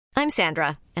I'm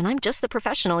Sandra, and I'm just the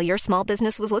professional your small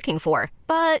business was looking for.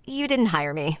 But you didn't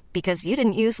hire me because you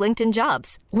didn't use LinkedIn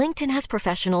Jobs. LinkedIn has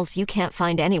professionals you can't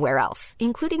find anywhere else,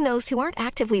 including those who aren't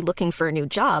actively looking for a new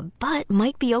job, but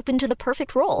might be open to the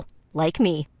perfect role, like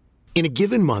me. In a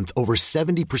given month, over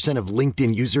 70% of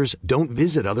LinkedIn users don't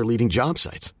visit other leading job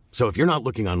sites. So if you're not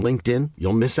looking on LinkedIn,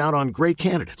 you'll miss out on great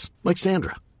candidates like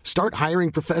Sandra. Start hiring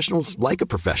professionals like a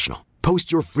professional.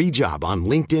 Post your free job on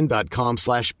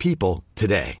linkedin.com/people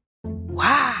today.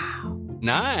 Wow.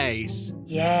 Nice.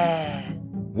 Yeah.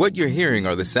 What you're hearing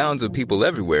are the sounds of people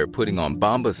everywhere putting on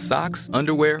Bombas socks,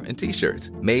 underwear, and T-shirts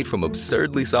made from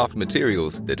absurdly soft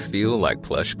materials that feel like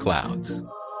plush clouds.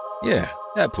 Yeah,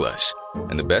 that plush.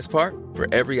 And the best part? For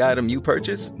every item you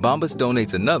purchase, Bombas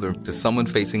donates another to someone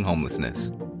facing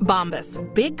homelessness. Bombas.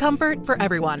 Big comfort for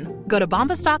everyone. Go to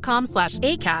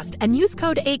bombas.com/ACAST and use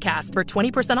code ACAST for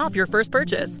 20% off your first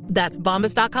purchase. That's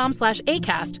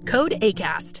bombas.com/ACAST. Code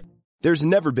ACAST. There's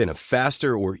never been a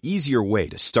faster or easier way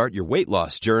to start your weight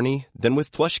loss journey than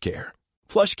with PlushCare.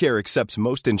 PlushCare accepts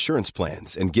most insurance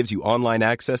plans and gives you online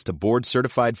access to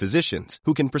board-certified physicians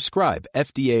who can prescribe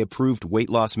FDA-approved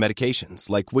weight loss medications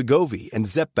like Wegovy and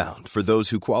Zepbound for those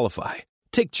who qualify.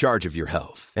 Take charge of your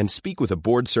health and speak with a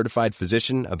board-certified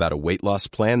physician about a weight loss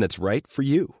plan that's right for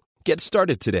you. Get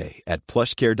started today at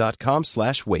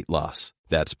plushcare.com/weight loss.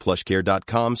 That's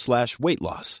plushcare.com/weight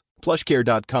loss.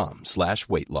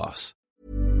 plushcare.com/weight loss.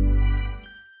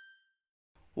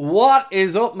 What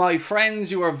is up, my friends?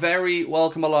 You are very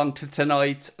welcome along to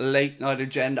tonight's late night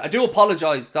agenda. I do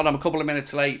apologise that I'm a couple of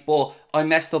minutes late, but I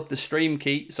messed up the stream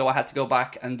key, so I had to go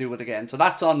back and do it again. So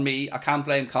that's on me. I can't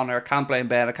blame Connor, I can't blame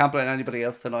Ben, I can't blame anybody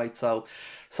else tonight, so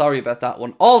sorry about that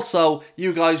one. Also,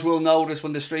 you guys will notice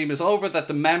when the stream is over that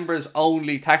the members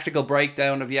only tactical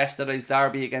breakdown of yesterday's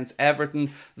derby against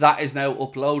Everton, that is now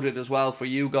uploaded as well for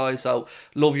you guys, so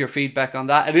love your feedback on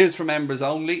that. It is for members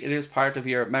only, it is part of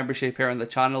your membership here on the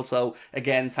channel, so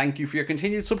again, thank you for your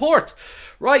continued support.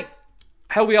 Right,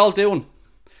 how we all doing?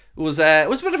 It was a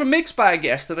bit of a mixed bag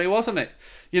yesterday, wasn't it?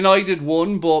 United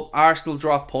won, but Arsenal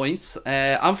dropped points.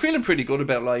 I'm feeling pretty good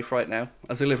about life right now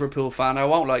as a Liverpool fan. I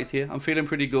won't lie to you. I'm feeling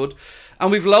pretty good. And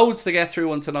we've loads to get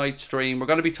through on tonight's stream. We're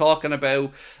going to be talking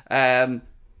about,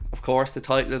 of course, the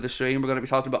title of the stream. We're going to be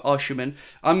talking about OSIMHEN.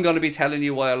 I'm going to be telling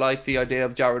you why I like the idea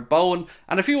of Jarrod Bowen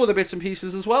and a few other bits and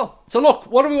pieces as well. So look,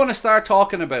 what do we want to start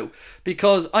talking about?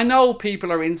 Because I know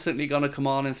people are instantly going to come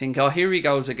on and think, oh, here he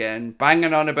goes again,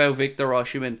 banging on about Victor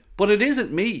OSIMHEN. But it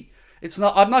isn't me. It's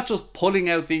not. I'm not just pulling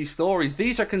out these stories.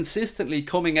 These are consistently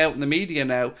coming out in the media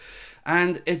now.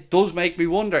 And it does make me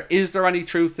wonder, is there any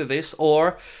truth to this?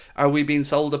 Or are we being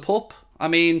sold a pup? I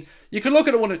mean, you can look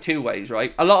at it one of two ways,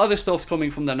 right? A lot of the stuff's coming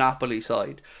from the Napoli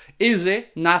side. Is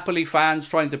it Napoli fans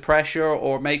trying to pressure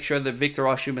or make sure that Victor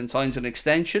OSIMHEN signs an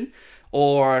extension?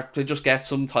 Or to just get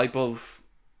some type of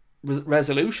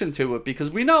resolution to it?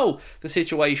 Because we know the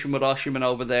situation with OSIMHEN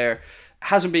over there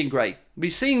hasn't been great.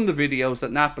 We've seen the videos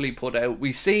that Napoli put out.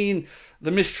 We've seen the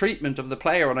mistreatment of the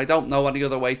player, and I don't know any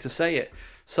other way to say it.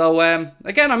 So,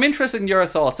 again, I'm interested in your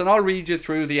thoughts, and I'll read you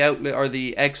through the outlet or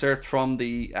the excerpt from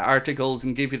the articles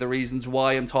and give you the reasons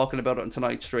why I'm talking about it on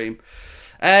tonight's stream.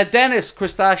 Dennis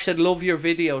Christash said, love your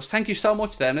videos. Thank you so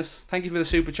much, Dennis. Thank you for the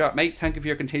super chat, mate. Thank you for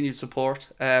your continued support.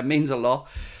 Means a lot.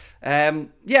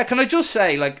 Yeah, can I just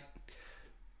say,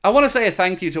 I want to say a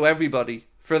thank you to everybody.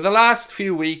 For the last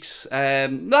few weeks,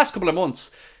 last couple of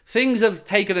months, things have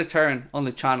taken a turn on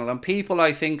the channel, and people,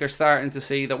 I think, are starting to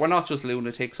see that we're not just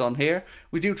lunatics on here.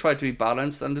 We do try to be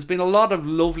balanced, and there's been a lot of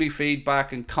lovely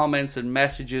feedback and comments and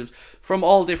messages from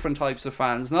all different types of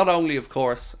fans. Not only, of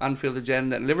course, Anfield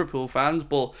Agenda and Liverpool fans,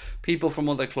 but people from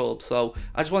other clubs. So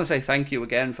I just want to say thank you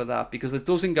again for that, because it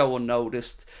doesn't go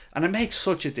unnoticed, and it makes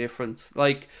such a difference.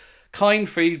 Kind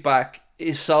feedback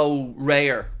is so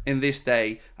rare in this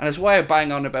day, and it's why I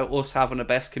bang on about us having the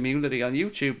best community on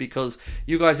YouTube, because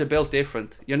you guys are built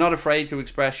different. You're not afraid to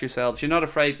express yourselves. You're not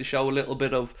afraid to show a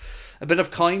bit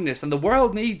of kindness, and the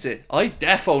world needs it. I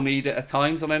defo need it at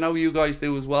times, and I know you guys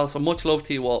do as well, so much love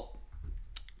to you all.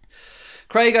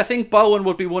 Craig, I think Bowen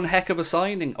would be one heck of a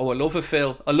signing. Oh, I love it,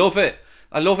 Phil. I love it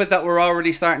that we're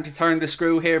already starting to turn the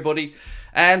screw here, buddy.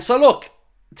 So look,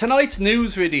 tonight's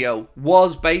news video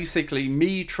was basically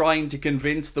me trying to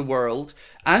convince the world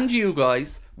and you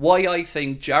guys why I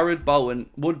think Jarrod Bowen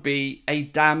would be a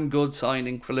damn good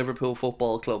signing for Liverpool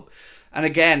Football Club. And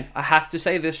again, I have to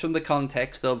say this from the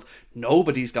context of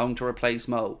nobody's going to replace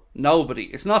Mo. Nobody.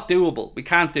 It's not doable. We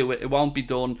can't do it. It won't be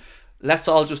done. Let's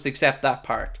all just accept that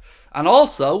part. And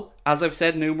also, as I've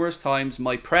said numerous times,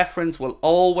 my preference will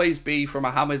always be for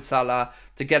Mohamed Salah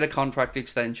to get a contract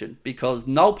extension, because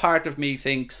no part of me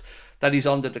thinks that he's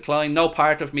on the decline. No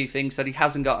part of me thinks that he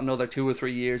hasn't got another 2 or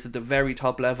 3 years at the very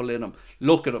top level in him.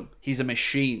 Look at him. He's a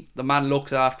machine. The man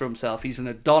looks after himself. He's an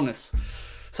Adonis.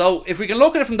 So if we can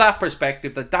look at it from that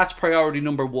perspective, that's priority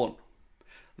number one,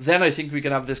 then I think we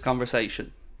can have this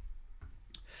conversation.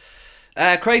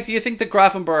 Craig, do you think that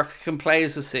Gravenberch can play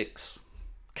as a 6?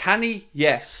 Can he?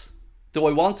 Yes. Do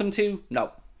I want him to?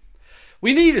 No.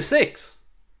 We need a 6.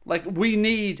 Like, we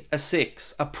need a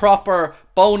 6. A proper,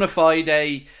 bona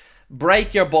fide,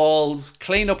 break your balls,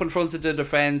 clean up in front of the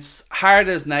defence, hard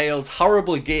as nails,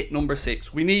 horrible git number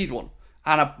 6. We need one.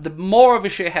 And the more of a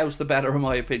shithouse, the better, in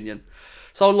my opinion.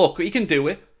 So look, he can do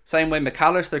it. Same way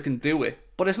McAllister can do it.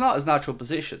 But it's not his natural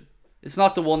position. It's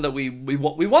not the one that we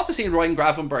want to see Ryan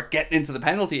Gravenberch getting into the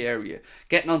penalty area,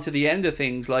 getting onto the end of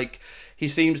things like he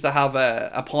seems to have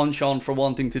a penchant for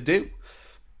wanting to do.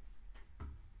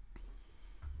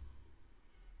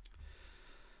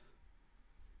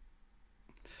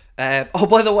 Oh,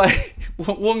 by the way,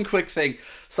 one quick thing.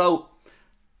 So,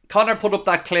 Connor put up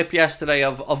that clip yesterday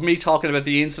of me talking about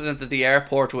the incident at the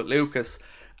airport with Lucas.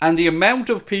 And the amount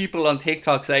of people on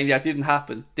TikTok saying, yeah, it didn't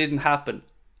happen.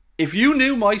 If you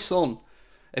knew my son,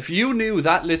 if you knew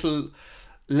that little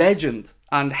legend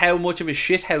and how much of a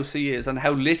shithouse he is and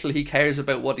how little he cares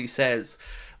about what he says,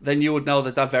 then you would know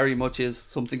that very much is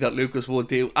something that Lucas would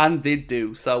do and did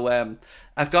do. So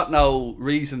I've got no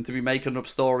reason to be making up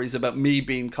stories about me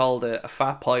being called a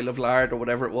fat pile of lard or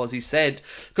whatever it was he said,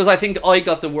 because I think I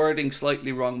got the wording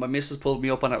slightly wrong. My missus pulled me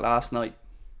up on it last night.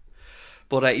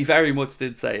 But he very much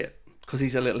did say it, because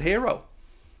he's a little hero.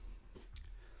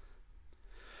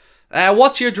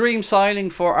 What's your dream signing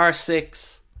for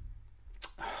R6?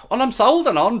 Well, I'm sold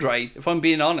on Andre, if I'm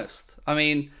being honest. I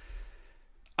mean,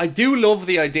 I do love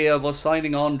the idea of us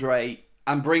signing Andre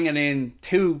and bringing in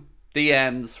 2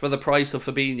 DMs for the price of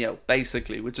Fabinho,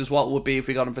 basically, which is what it would be if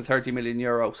we got him for 30 million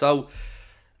euro. So,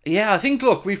 yeah, I think,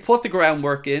 look, we've put the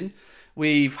groundwork in.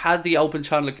 We've had the open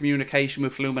channel of communication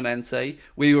with Fluminense.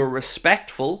 We were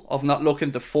respectful of not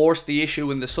looking to force the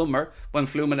issue in the summer when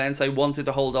Fluminense wanted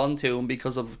to hold on to him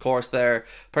because of course, their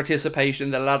participation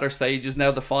in the latter stages, now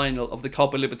the final of the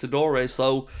Copa Libertadores.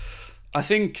 So I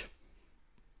think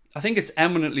it's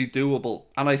eminently doable.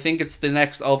 And I think it's the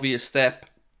next obvious step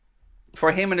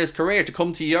for him in his career to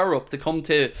come to Europe, to come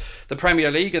to the Premier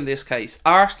League in this case.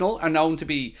 Arsenal are known to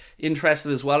be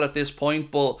interested as well at this point,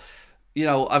 but you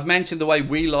know, I've mentioned the way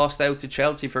we lost out to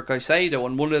Chelsea for Caicedo,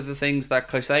 and one of the things that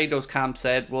Caicedo's camp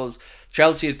said was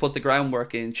Chelsea had put the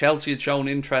groundwork in. Chelsea had shown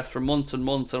interest for months and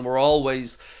months and were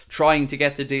always trying to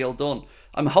get the deal done.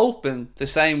 I'm hoping the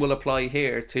same will apply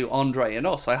here to Andre and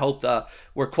us. I hope that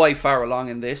we're quite far along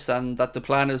in this and that the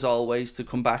plan is always to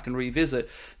come back and revisit.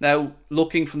 Now,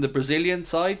 looking from the Brazilian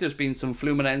side, there's been some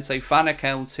Fluminense fan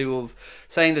accounts who have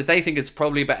saying that they think it's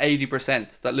probably about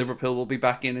 80% that Liverpool will be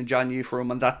back in January for him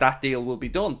and that deal will be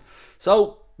done.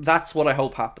 So that's what I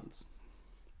hope happens.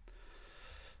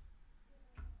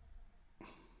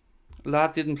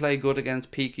 Lad didn't play good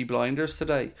against Peaky Blinders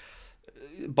today.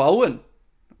 Bowen,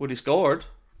 when he scored.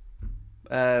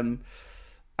 And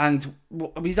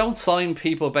we don't sign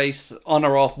people based on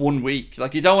or off 1 week.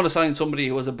 Like, you don't want to sign somebody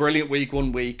who has a brilliant week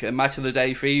 1 week, a match of the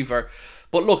day fever.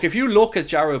 But look, if you look at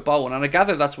Jared Bowen, and I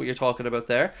gather that's what you're talking about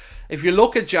there. If you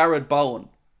look at Jared Bowen,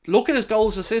 look at his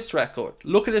goals assist record.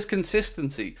 Look at his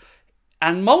consistency.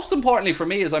 And most importantly for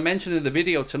me, as I mentioned in the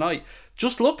video tonight,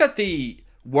 just look at the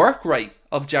work rate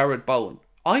of Jared Bowen.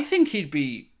 I think he'd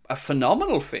be a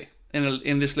phenomenal fit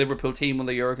in this Liverpool team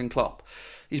under Jurgen Klopp.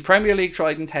 He's Premier League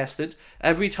tried and tested.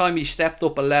 Every time he stepped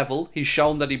up a level, he's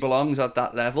shown that he belongs at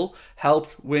that level.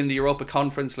 Helped win the Europa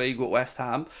Conference League with West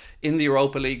Ham in the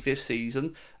Europa League this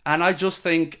season. And I just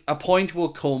think a point will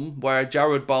come where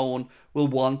Jared Bowen will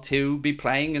want to be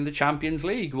playing in the Champions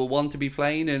League, will want to be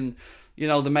playing in, you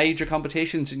know, the major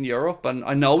competitions in Europe. And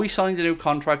I know he signed a new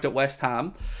contract at West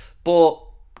Ham, but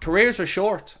careers are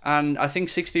short, and I think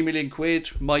 60 million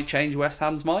quid might change West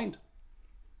Ham's mind.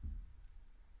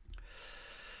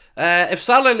 If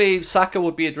Salah leaves, Saka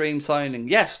would be a dream signing.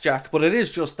 Yes, Jack, but it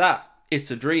is just that. It's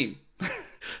a dream.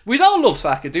 We'd all love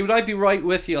Saka, dude. I'd be right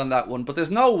with you on that one. But there's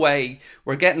no way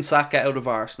we're getting Saka out of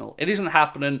Arsenal. It isn't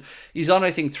happening. He's on, I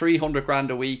think, 300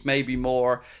 grand a week, maybe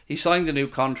more. He signed a new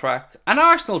contract. And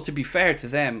Arsenal, to be fair to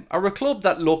them, are a club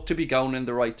that look to be going in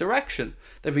the right direction.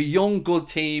 They have a young, good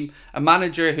team, a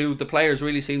manager who the players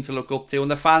really seem to look up to, and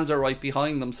the fans are right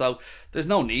behind them. So there's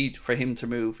no need for him to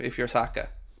move if you're Saka.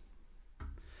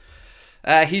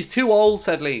 He's too old,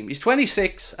 said Liam. He's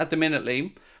 26 at the minute,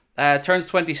 Liam. turns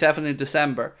 27 in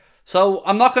December. So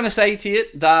I'm not going to say to you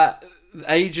that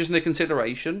age isn't a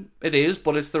consideration. It is,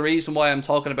 but it's the reason why I'm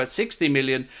talking about 60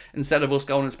 million instead of us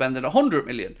going and spending 100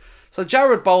 million. So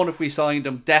Jarrod Bowen, if we signed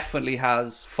him, definitely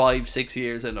has 5-6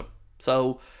 years in him.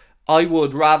 So I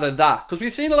would rather that, because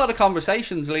we've seen a lot of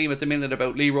conversations, Liam, at the minute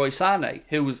about Leroy Sané,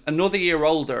 who's another year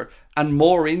older and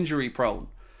more injury prone.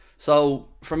 So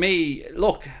for me,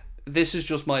 look, this is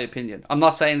just my opinion. I'm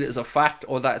not saying it is a fact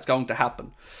or that it's going to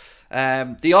happen.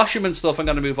 The OSIMHEN stuff I'm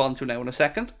going to move on to now in a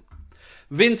second.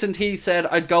 Vincent Heath said,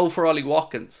 I'd go for Ollie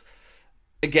Watkins.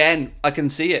 Again, I can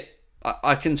see it.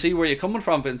 I can see where you're coming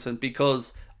from, Vincent,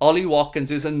 because Ollie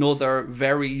Watkins is another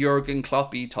very Jurgen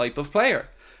Klopp-y type of player.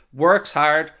 Works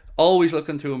hard, always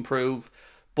looking to improve.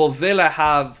 But Villa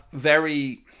have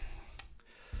very,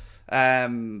 how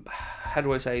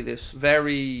do I say this?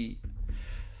 Very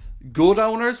good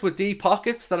owners with deep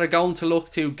pockets that are going to look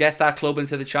to get that club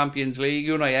into the Champions League.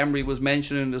 Unai Emery was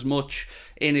mentioning as much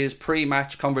in his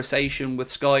pre-match conversation with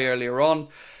Sky earlier on.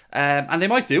 And they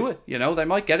might do it, you know, they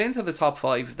might get into the top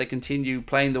 5 if they continue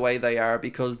playing the way they are,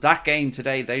 because that game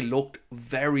today, they looked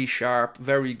very sharp,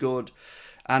 very good.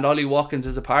 And Ollie Watkins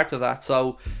is a part of that.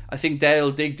 So I think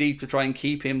they'll dig deep to try and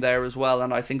keep him there as well.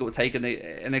 And I think it would take an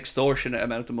extortionate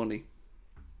amount of money.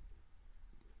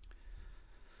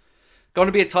 Going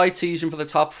to be a tight season for the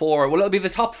top 4. Well, it'll be the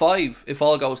top 5 if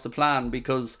all goes to plan,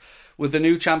 because with the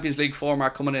new Champions League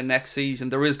format coming in next season,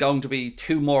 there is going to be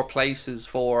 2 more places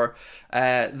for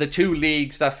the 2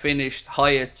 leagues that finished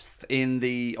highest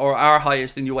are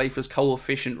highest in UEFA's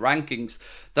coefficient rankings.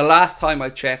 The last time I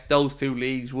checked, those 2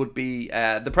 leagues would be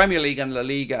the Premier League and La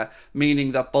Liga,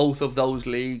 meaning that both of those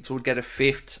leagues would get a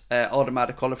 5th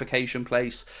automatic qualification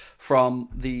place from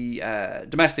the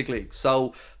domestic leagues.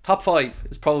 So top 5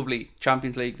 is probably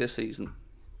Champions League this season.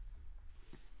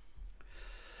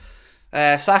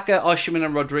 Saka, OSIMHEN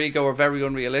and Rodrigo are very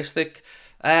unrealistic.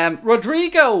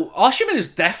 OSIMHEN is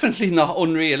definitely not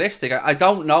unrealistic. I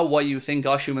don't know why you think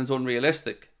OSIMHEN's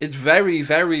unrealistic. It's very,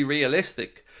 very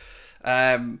realistic.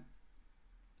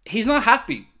 He's not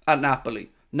happy at Napoli.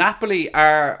 Napoli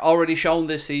are already shown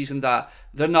this season that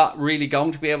they're not really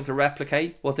going to be able to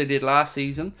replicate what they did last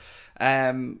season.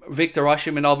 Victor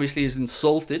OSIMHEN obviously is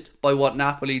insulted by what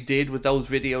Napoli did with those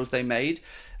videos they made.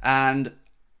 And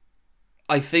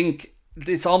I think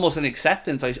it's almost an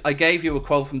acceptance. I gave you a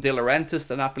quote from De Laurentiis,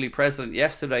 the Napoli president,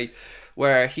 yesterday,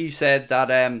 where he said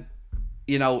that,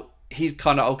 you know, he's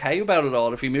kind of okay about it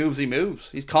all. If he moves, he moves.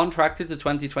 He's contracted to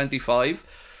 2025,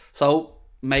 so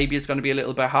maybe it's going to be a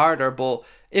little bit harder. But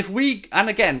if we, and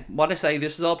again, what I say,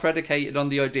 this is all predicated on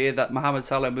the idea that Mohamed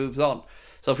Salah moves on.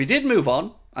 So if he did move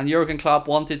on, and Jurgen Klopp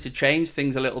wanted to change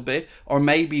things a little bit, or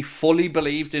maybe fully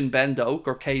believed in Ben Doak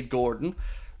or Cade Gordon,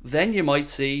 then you might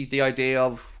see the idea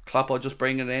of Klopp just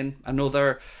bringing in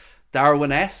another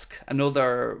Darwin-esque,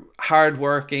 another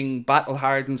hard-working,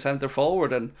 battle-hardened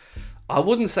centre-forward, and I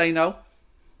wouldn't say no.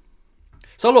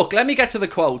 So look, let me get to the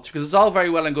quote, because it's all very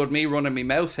well and good me running my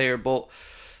mouth here, but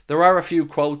there are a few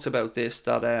quotes about this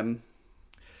that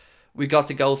we got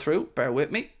to go through. Bear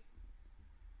with me.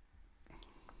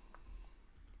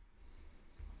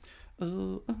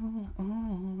 Oh, oh,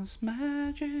 oh, it's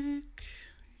magic.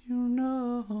 You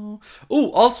know.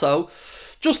 Oh, also,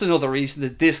 just another reason to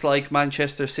dislike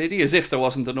Manchester City, as if there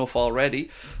wasn't enough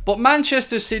already. But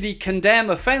Manchester City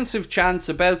condemn offensive chants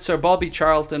about Sir Bobby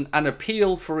Charlton and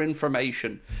appeal for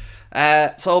information.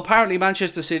 So apparently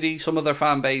Manchester City, some of their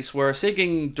fan base, were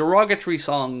singing derogatory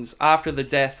songs after the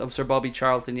death of Sir Bobby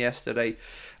Charlton yesterday.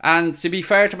 And to be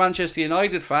fair to Manchester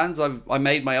United fans, I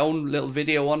made my own little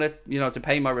video on it, you know, to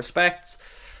pay my respects.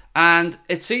 And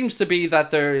it seems to be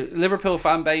that their Liverpool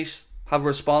fan base have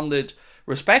responded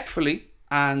respectfully,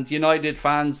 and United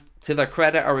fans, to their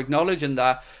credit, are acknowledging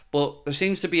that. But there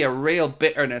seems to be a real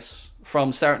bitterness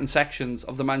from certain sections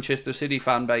of the Manchester City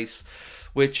fan base,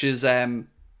 which is, in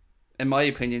my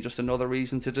opinion, just another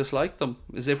reason to dislike them,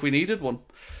 as if we needed one.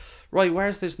 Right,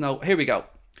 where's this note? Here we go.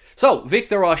 So,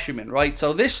 Victor OSIMHEN, right?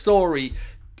 So this story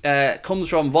comes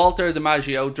from Walter Di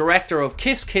Maggio, director of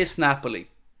Kiss Kiss Napoli.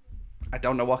 I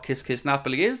don't know what Kiss Kiss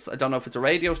Napoli is. I don't know if it's a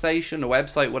radio station, a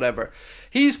website, whatever.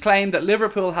 He's claimed that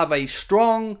Liverpool have a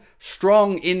strong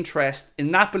interest in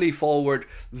Napoli forward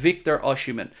Victor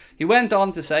OSIMHEN. He went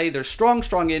on to say there's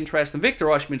strong interest in Victor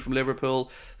OSIMHEN from Liverpool.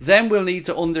 Then we'll need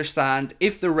to understand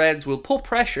if the Reds will put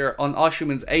pressure on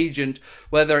OSIMHEN's agent,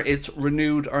 whether it's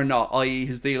renewed or not, i.e.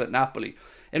 his deal at Napoli.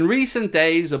 In recent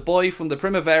days, a boy from the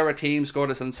Primavera team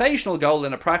scored a sensational goal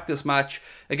in a practice match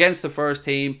against the first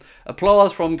team.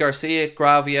 Applause from Garcia,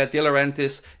 Gravia, De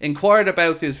Laurentiis inquired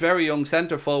about this very young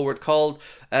centre-forward called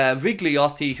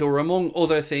Vigliotti, who were, among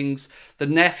other things, the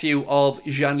nephew of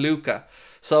Gianluca.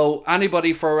 So,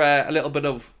 anybody for a little bit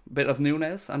of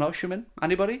Nunes and OSIMHEN?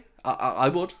 Anybody? I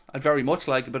would. I'd very much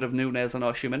like a bit of Nunes and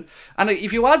OSIMHEN. And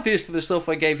if you add this to the stuff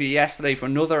I gave you yesterday for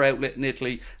another outlet in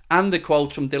Italy and the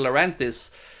quotes from De Laurentiis,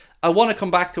 I want to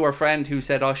come back to our friend who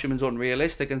said OSIMHEN's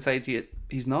unrealistic and say to you,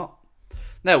 he's not.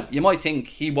 Now, you might think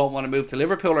he won't want to move to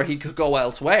Liverpool or he could go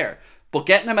elsewhere, but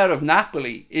getting him out of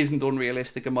Napoli isn't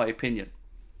unrealistic in my opinion.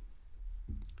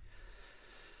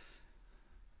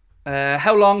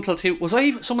 How long till two?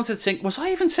 Someone said sing. Was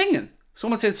I even singing?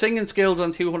 Someone said singing skills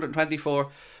on 224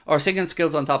 or singing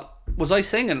skills on top. Was I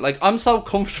singing? Like, I'm so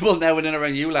comfortable now in and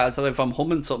around you lads that if I'm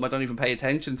humming something, I don't even pay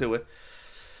attention to it.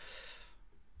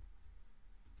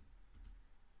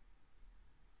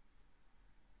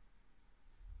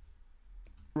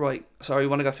 Right, sorry, I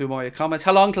want to go through more of your comments.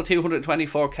 How long till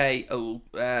 224k? Oh,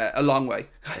 a long way.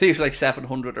 I think it's like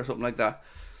 700 or something like that.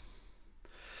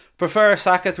 Prefer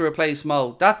Saka to replace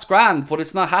Mo. That's grand, but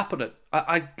it's not happening.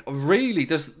 I really,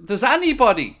 does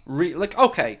anybody like,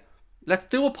 okay, let's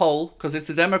do a poll because it's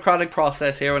a democratic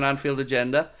process here on Anfield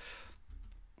Agenda.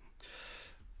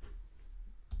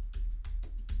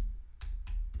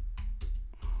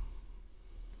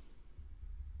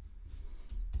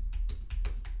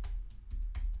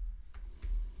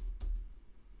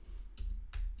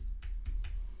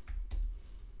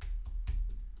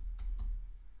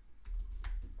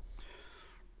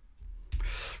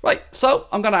 Right, so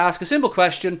I'm going to ask a simple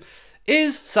question.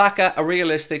 Is Saka a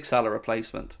realistic Salah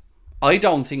replacement? I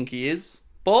don't think he is,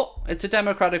 but it's a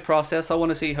democratic process. I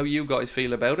want to see how you guys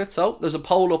feel about it. So there's a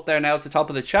poll up there now at the top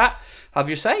of the chat. Have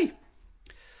your say.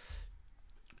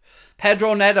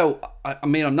 Pedro Neto, I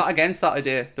mean, I'm not against that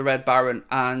idea, the Red Baron.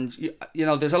 And, you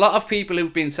know, there's a lot of people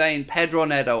who've been saying Pedro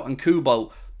Neto and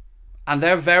Kubo, and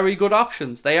they're very good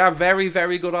options. They are very,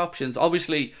 very good options.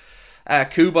 Obviously,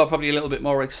 Kubo probably a little bit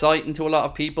more exciting to a lot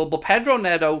of people, but Pedro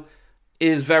Neto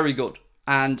is very good,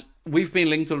 and we've been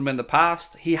linked with him in the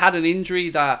past. He had an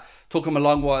injury that took him a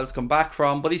long while to come back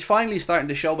from, but he's finally starting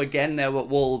to show again now at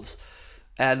Wolves,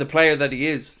 the player that he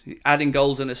is, adding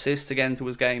goals and assists again to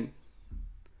his game.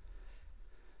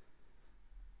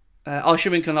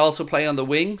 OSIMHEN can also play on the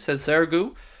wing, said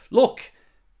Sergu. Look,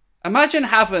 imagine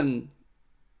having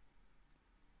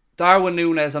Darwin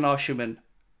Núñez and OSIMHEN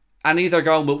and either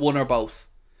going with one or both,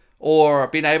 or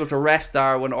being able to rest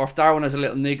Darwin, or if Darwin has a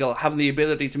little niggle, having the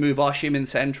ability to move OSIMHEN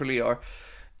centrally. Or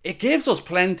it gives us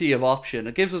plenty of option.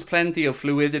 It gives us plenty of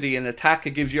fluidity in attack.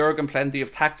 It gives Jurgen plenty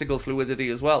of tactical fluidity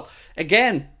as well.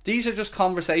 Again, these are just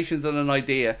conversations and an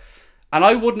idea, and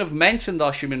I wouldn't have mentioned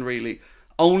OSIMHEN really,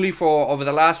 only for over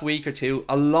the last week or two,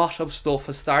 a lot of stuff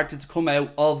has started to come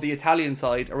out of the Italian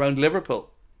side around Liverpool.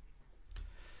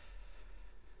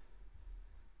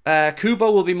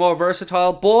 Kubo will be more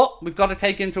versatile, but we've got to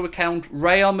take into account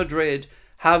Real Madrid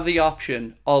have the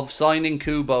option of signing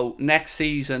Kubo next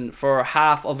season for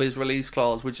half of his release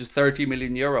clause, which is 30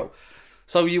 million euro.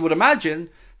 So you would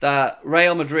imagine that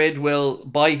Real Madrid will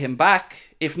buy him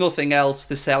back, if nothing else,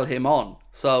 to sell him on.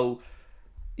 So,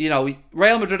 you know,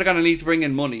 Real Madrid are going to need to bring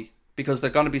in money because they're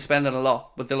going to be spending a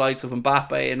lot with the likes of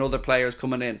Mbappe and other players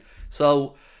coming in.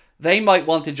 So they might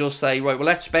want to just say, right, well,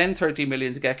 let's spend 30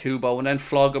 million to get Kubo and then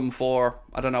flog him for,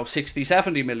 I don't know, 60,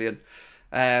 70 million.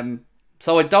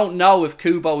 So I don't know if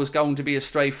Kubo is going to be as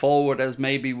straightforward as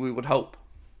maybe we would hope.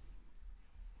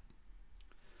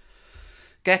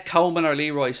 Get Coman or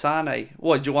Leroy Sané.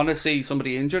 What, do you want to see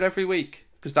somebody injured every week?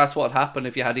 Because that's what happened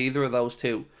if you had either of those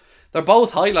two. They're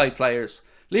both highlight players.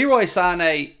 Leroy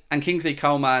Sané and Kingsley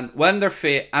Coman, when they're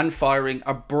fit and firing,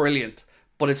 are brilliant,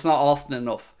 but it's not often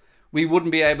enough. We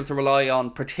wouldn't be able to rely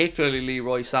on particularly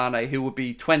Leroy Sané, who would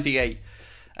be 28.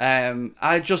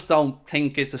 I just don't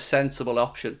think it's a sensible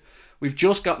option. We've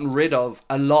just gotten rid of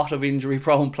a lot of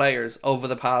injury-prone players over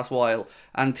the past while,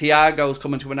 and Thiago's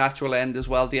coming to a natural end as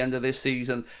well at the end of this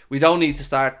season. We don't need to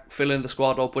start filling the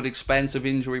squad up with expensive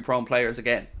injury-prone players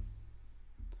again.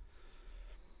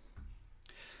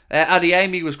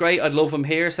 Adeyemi was great. I'd love him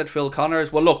here, said Phil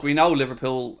Connors. Well, look, we know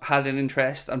Liverpool had an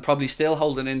interest and probably still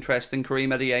hold an interest in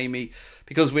Karim Adeyemi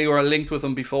because we were linked with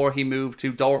him before he moved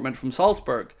to Dortmund from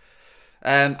Salzburg.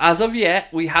 As of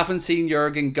yet, we haven't seen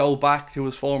Jurgen go back to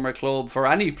his former club for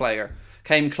any player.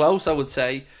 Came close, I would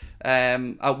say,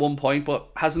 at one point, but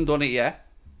hasn't done it yet.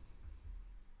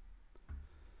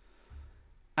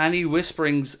 Any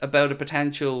whisperings about a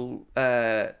potential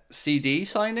CD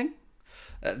signing?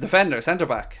 defender,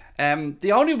 centre-back.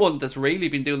 The only one that's really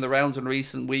been doing the rounds in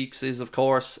recent weeks is, of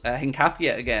course,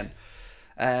 Hincapie again.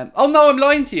 Oh no, I'm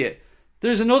lying to you.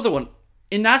 There's another one.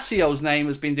 Inacio's name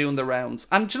has been doing the rounds.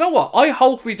 And do you know what? I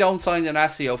hope we don't sign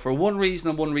Inacio for one reason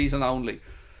and one reason only.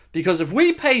 Because if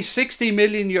we pay €60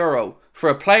 million for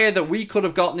a player that we could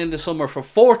have gotten in the summer for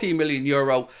 €40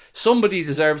 million, somebody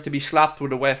deserves to be slapped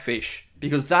with a wet fish.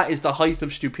 Because that is the height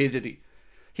of stupidity.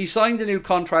 He signed a new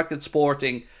contract at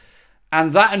Sporting,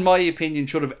 and that, in my opinion,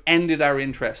 should have ended our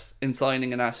interest in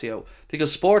signing Inacio.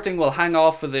 Because Sporting will hang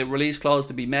off for the release clause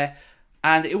to be met,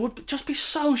 and it would just be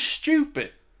so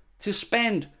stupid to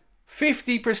spend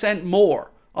 50%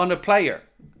 more on a player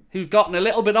who's gotten a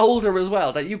little bit older as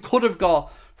well, that you could have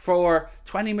got for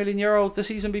 €20 million the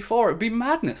season before. It'd be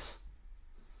madness.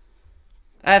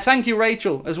 Thank you,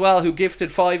 Rachel, as well, who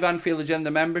gifted 5 Anfield Agenda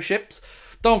memberships.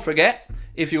 Don't forget,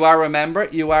 if you are a member,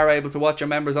 you are able to watch our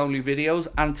members-only videos,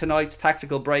 and tonight's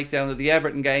tactical breakdown of the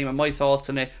Everton game and my thoughts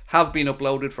on it have been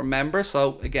uploaded for members.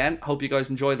 So, again, hope you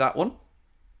guys enjoy that one.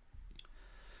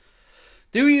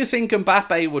 Do you think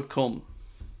Mbappe would come?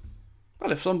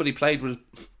 Well, if somebody played with...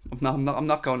 No, I'm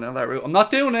not going down that route. I'm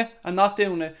not doing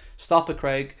it. Stop it,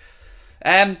 Craig.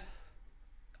 I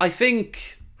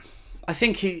think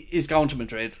he is going to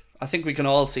Madrid. I think we can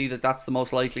all see that that's the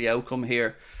most likely outcome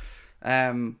here.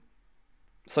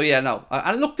 So yeah, no.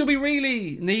 And look, do we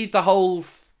really need the whole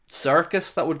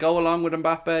circus that would go along with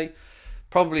Mbappe?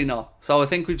 Probably not. So I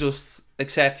think we just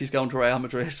accept he's going to Real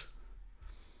Madrid.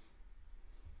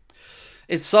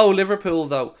 It's so Liverpool,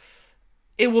 though.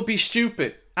 It would be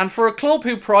stupid. And for a club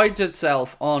who prides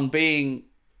itself on being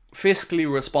fiscally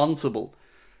responsible,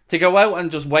 to go out and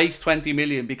just waste 20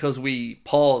 million because we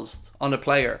paused on a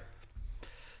player,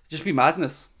 just be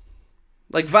madness.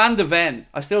 Like Van de Ven,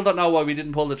 I still don't know why we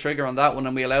didn't pull the trigger on that one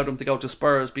and we allowed him to go to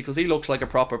Spurs, because he looks like a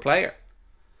proper player.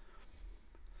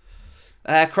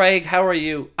 Craig, how are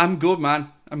you? I'm good, man.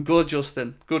 I'm good,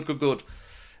 Justin. Good.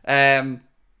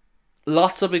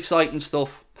 Lots of exciting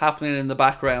stuff happening in the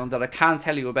background that I can't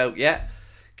tell you about yet.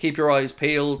 Keep your eyes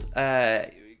peeled.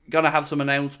 Gonna have some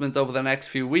announcement over the next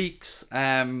few weeks.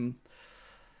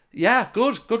 Yeah,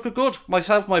 good.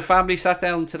 Myself and my family sat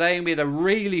down today and we had a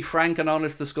really frank and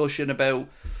honest discussion about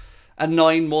a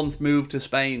 9-month move to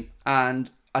Spain. And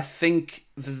I think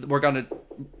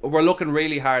we're looking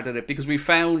really hard at it, because we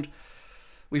found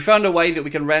a way that we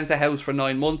can rent a house for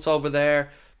 9 months over there,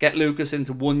 get Lucas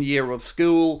into 1 year of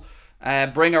school,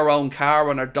 bring our own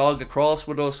car and our dog across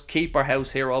with us, keep our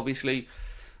house here, obviously.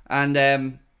 And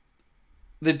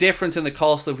the difference in the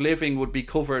cost of living would be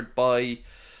covered by...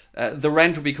 the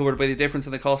rent would be covered by the difference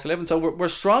in the cost of living. So we're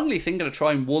strongly thinking of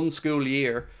trying 1 school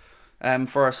year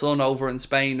for our son over in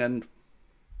Spain, and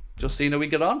just seeing how we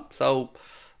get on. So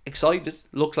excited.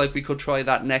 Looks like we could try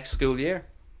that next school year.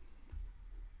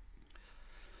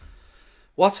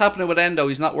 What's happening with Endo?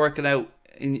 He's not working out.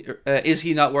 Is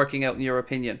he not working out in your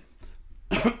opinion?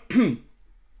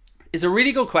 It's a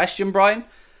really good question, Brian.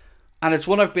 And it's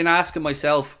one I've been asking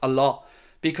myself a lot.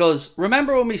 Because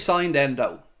remember when we signed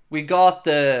Endo? We got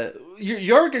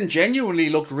Jurgen genuinely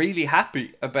looked really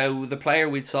happy about the player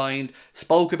we'd signed,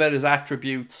 spoke about his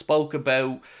attributes, spoke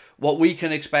about what we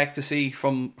can expect to see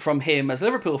from him as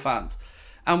Liverpool fans.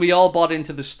 And we all bought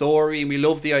into the story, and we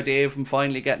loved the idea of him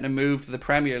finally getting a move to the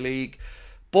Premier League.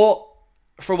 But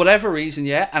for whatever reason,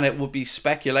 and it would be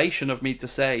speculation of me to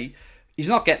say, he's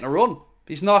not getting a run.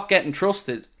 He's not getting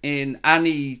trusted in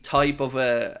any type of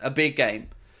a big game.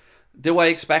 Do I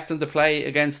expect him to play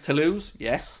against Toulouse?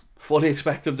 Yes, fully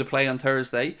expect him to play on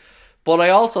Thursday. But I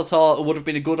also thought it would have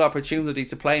been a good opportunity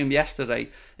to play him yesterday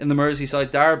in the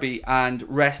Merseyside derby and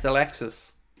rest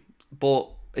Alexis. But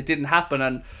it didn't happen,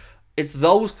 and it's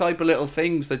those type of little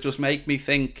things that just make me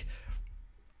think,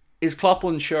 is Klopp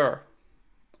unsure?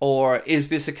 Or is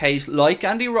this a case like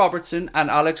Andy Robertson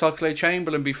and Alex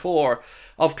Oxlade-Chamberlain before,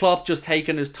 of Klopp just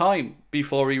taking his time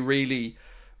before he really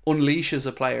unleashes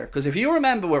a player? Because if you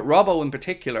remember with Robbo in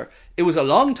particular, it was a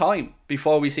long time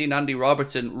before we seen Andy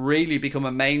Robertson really become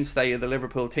a mainstay of the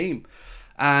Liverpool team.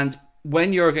 And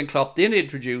when Jurgen Klopp did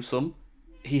introduce him,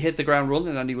 he hit the ground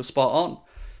running and he was spot on.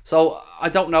 So I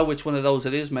don't know which one of those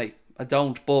it is, mate. I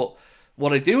don't. But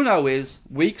what I do know is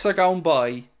weeks are going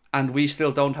by and we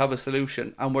still don't have a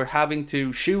solution. And we're having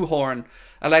to shoehorn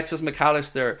Alexis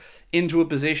McAllister into a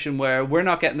position where we're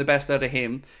not getting the best out of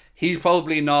him. He's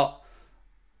probably not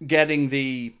getting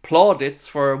the plaudits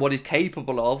for what he's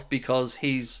capable of because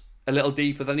he's a little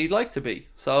deeper than he'd like to be.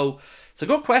 So it's a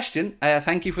good question.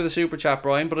 Thank you for the super chat,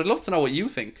 Brian, but I'd love to know what you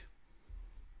think.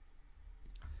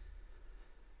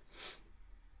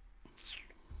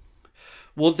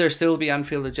 Would there still be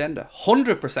Anfield agenda?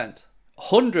 100%.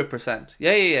 100%.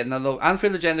 Yeah. No, look,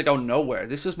 Anfield Agenda go nowhere.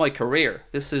 This is my career.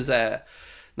 This is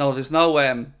no. There's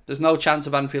no chance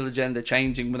of Anfield Agenda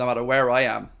changing no matter where I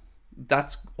am.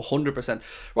 That's 100%.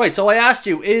 Right. So I asked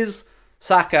you, is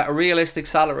Saka a realistic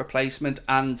Salah replacement?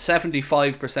 And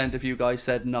 75% of you guys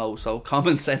said no. So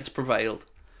common sense prevailed.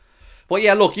 But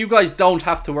yeah, look, you guys don't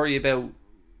have to worry about,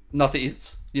 not that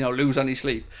you lose any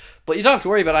sleep, but you don't have to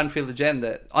worry about Anfield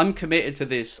Agenda. I'm committed to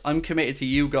this. I'm committed to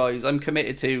you guys. I'm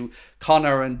committed to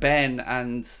Connor and Ben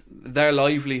and their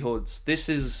livelihoods. This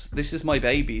is my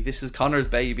baby. This is Connor's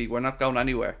baby. We're not going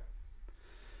anywhere.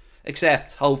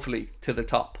 Except, hopefully, to the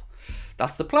top.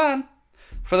 That's the plan.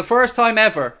 For the first time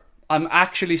ever, I'm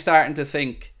actually starting to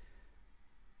think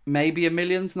maybe $1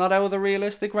 million's not out of the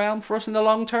realistic realm for us in the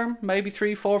long term. Maybe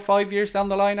 3, 4, 5 years down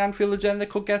the line, Anfield Agenda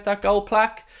could get that gold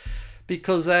plaque.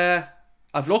 Because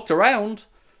I've looked around.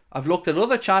 I've looked at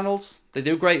other channels. They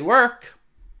do great work.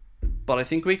 But I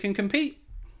think we can compete.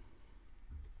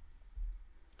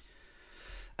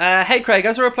 Hey Craig,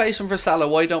 as a replacement for Salah,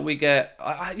 why don't we get...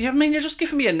 you're just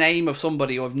giving me a name of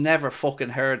somebody who I've never fucking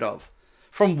heard of.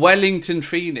 From Wellington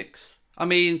Phoenix. I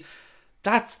mean,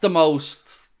 that's the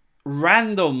most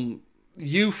random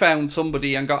you found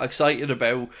somebody and got excited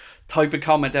about type of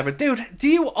comment ever. Dude, do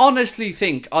you honestly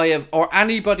think I have, or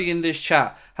anybody in this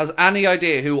chat has any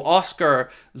idea who Oscar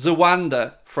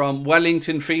Zawanda from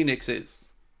Wellington Phoenix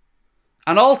is?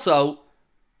 And also,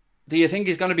 do you think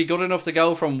he's going to be good enough to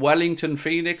go from Wellington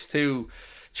Phoenix to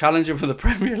challenging for the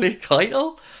Premier League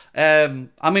title? I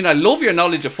mean, I love your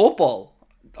knowledge of football.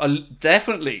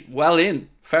 Definitely, well in,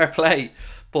 fair play.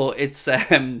 But it's...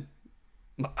 I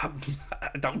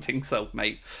don't think so,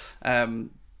 mate.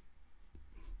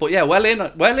 But yeah, well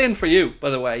in for you,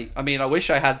 by the way. I mean, I wish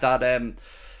I had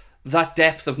that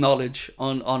depth of knowledge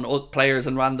on players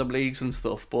and random leagues and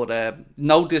stuff. But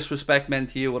no disrespect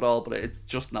meant to you at all, but it's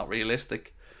just not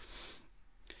realistic.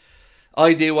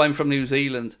 I'm from New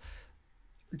Zealand.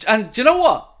 And do you know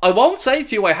what? I won't say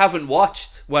to you I haven't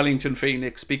watched Wellington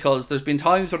Phoenix, because there's been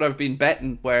times when I've been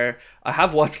betting where I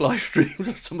have watched live streams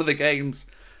of some of the games.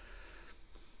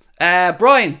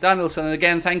 Brian Danielson, and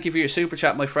again, thank you for your super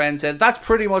chat, my friend. Said that's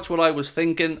pretty much what I was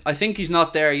thinking. I think he's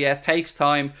not there yet. Takes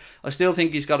time. I still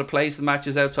think he's got to play some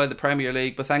matches outside the Premier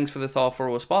League. But thanks for the thoughtful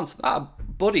response,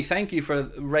 buddy. Thank you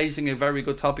for raising a very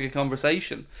good topic of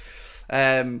conversation.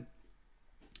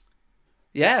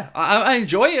 Yeah, I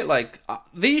enjoy it. Like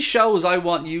these shows, I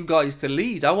want you guys to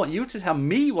lead. I want you to tell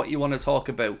me what you want to talk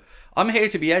about. I'm here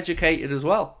to be educated as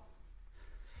well.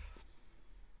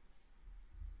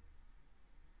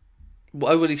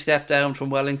 Why would he step down from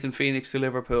Wellington Phoenix to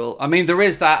Liverpool? I mean, there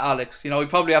is that, Alex. We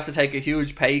probably have to take a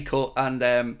huge pay cut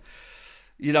and,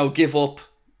 give up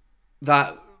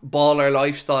that baller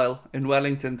lifestyle in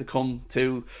Wellington to come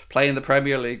to play in the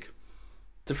Premier League.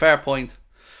 It's a fair point.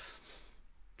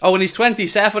 Oh, and he's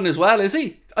 27 as well, is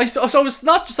he? So it's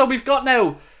not. So we've got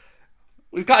a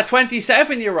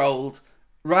 27-year-old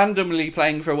randomly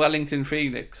playing for Wellington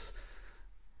Phoenix.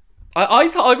 I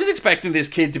thought I was expecting this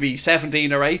kid to be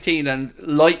 17 or 18 and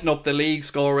lighten up the league,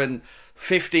 scoring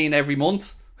 15 every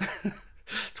month.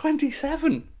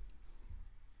 27.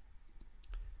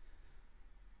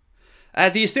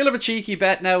 Do you still have a cheeky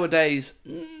bet nowadays?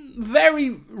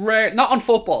 Very rare. Not on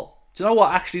football. Do you know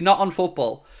what? Actually, not on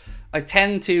football. I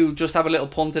tend to just have a little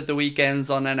punt at the weekends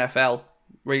on NFL,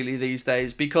 really, these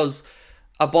days, because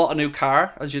I bought a new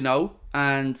car, as you know,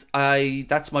 and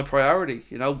that's my priority,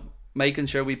 making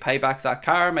sure we pay back that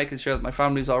car, making sure that my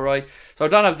family's all right. So I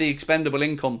don't have the expendable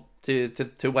income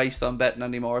to waste on betting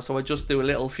anymore. So I just do a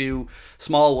little few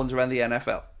small ones around the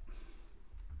NFL.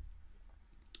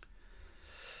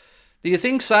 Do you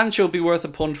think Sancho would be worth a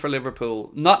punt for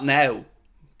Liverpool? Not now.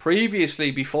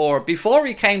 Previously, before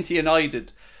he came to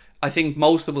United, I think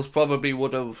most of us probably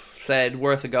would have said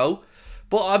worth a go.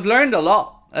 But I've learned a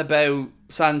lot about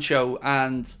Sancho,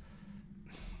 and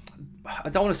I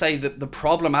don't want to say the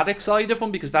problematic side of him,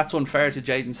 because that's unfair to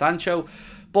Jadon Sancho.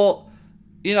 But,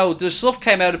 the stuff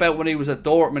came out about when he was at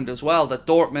Dortmund as well, that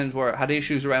Dortmund had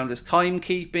issues around his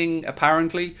timekeeping,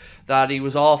 apparently, that he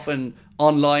was often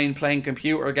online playing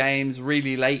computer games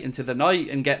really late into the night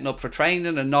and getting up for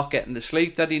training and not getting the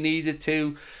sleep that he needed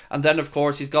to. And then, of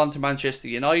course, he's gone to Manchester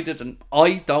United, and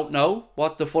I don't know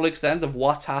what the full extent of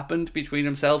what's happened between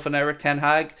himself and Erik ten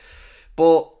Hag.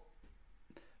 But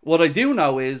what I do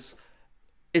know is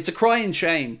it's a crying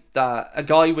shame that a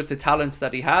guy with the talents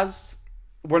that he has,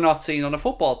 we're not seeing on a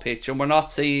football pitch, and we're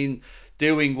not seeing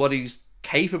doing what he's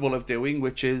capable of doing,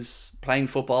 which is playing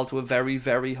football to a very,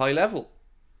 very high level.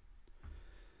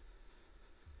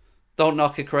 Don't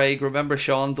knock it, Craig. Remember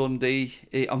Sean Dundee?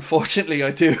 Unfortunately,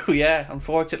 I do. Yeah,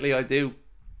 unfortunately, I do.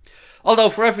 Although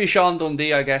for every Sean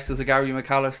Dundee, I guess, there's a Gary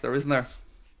McAllister, isn't there?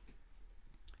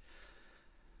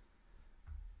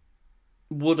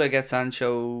 Would I get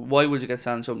Sancho? Why would you get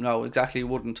Sancho? No, exactly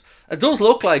wouldn't. It does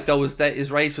look like, though, his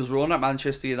race is run at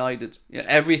Manchester United. You know,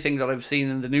 everything that I've seen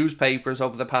in the newspapers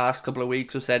over the past couple of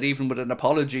weeks have said, even with an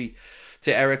apology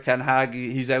to Eric Ten Hag,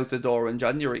 he's out the door in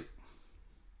January.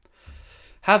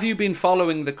 Have you been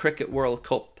following the Cricket World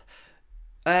Cup?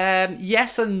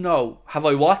 Yes and no. Have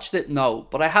I watched it? No.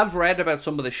 But I have read about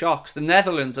some of the shocks. The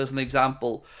Netherlands, as an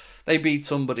example, they beat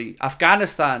somebody.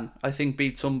 Afghanistan, I think,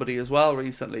 beat somebody as well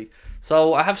recently.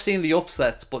 So I have seen the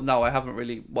upsets, but no, I haven't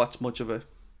really watched much of it.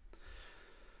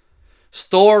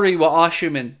 Story with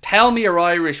OSIMHEN. Tell me you're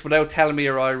Irish without telling me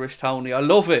you're Irish, Tony. I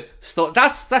love it.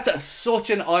 That's such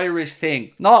an Irish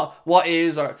thing. Not what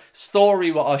is, or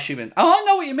story with OSIMHEN. Oh, I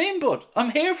know what you mean, bud.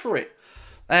 I'm here for it.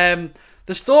 The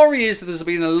story is that there's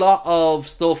been a lot of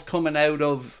stuff coming out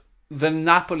of the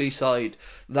Napoli side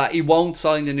that he won't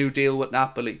sign the new deal with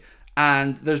Napoli.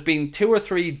 And there's been 2 or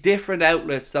 3 different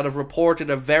outlets that have reported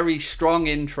a very strong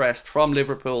interest from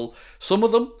Liverpool. Some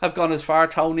of them have gone as far,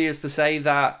 Tony, as to say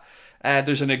that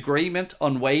there's an agreement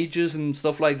on wages and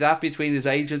stuff like that between his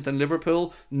agent and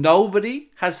Liverpool.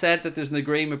 Nobody has said that there's an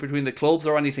agreement between the clubs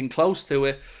or anything close to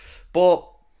it. But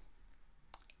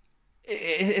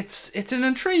it's an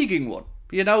intriguing one.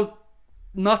 You know,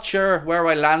 not sure where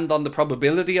I land on the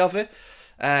probability of it.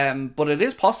 But it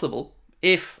is possible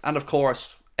if, and of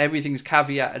course, everything's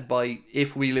caveated by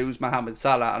if we lose Mohamed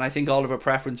Salah, and I think all of our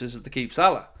preferences is to keep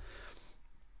Salah.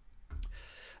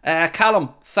 Callum,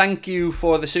 thank you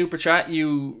for the super chat.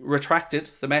 You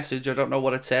retracted the message. I don't know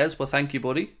what it says, but thank you,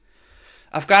 buddy.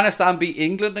 Afghanistan beat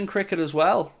England in cricket as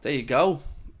well. There you go.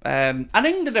 And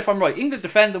England, if I'm right, England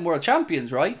defending world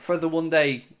champions, right, for the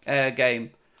one-day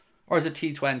game, or is it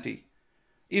T20?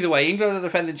 Either way, England are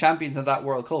defending champions in that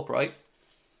World Cup, right?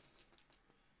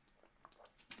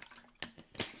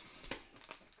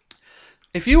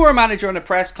 If you were a manager in a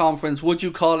press conference, would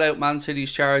you call out Man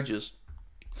City's charges?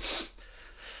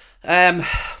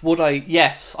 Would I?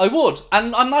 Yes, I would.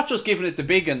 And I'm not just giving it the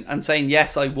big one and saying,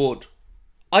 yes, I would.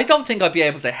 I don't think I'd be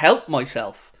able to help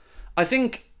myself. I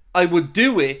think I would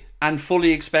do it and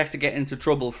fully expect to get into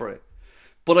trouble for it.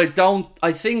 But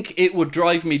I think it would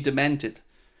drive me demented.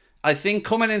 I think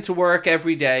coming into work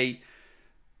every day,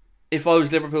 if I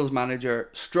was Liverpool's manager,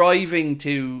 striving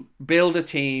to build a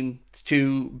team,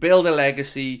 to build a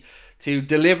legacy, to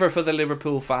deliver for the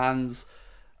Liverpool fans,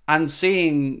 and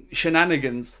seeing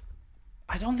shenanigans,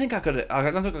 I don't think I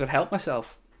could help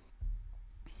myself.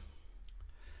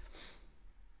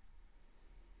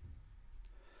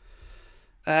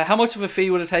 How much of a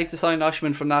fee would it take to sign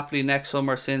OSIMHEN from Napoli next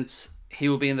summer, since he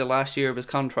will be in the last year of his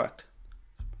contract?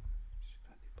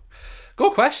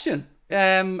 Good question.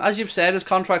 As you've said, his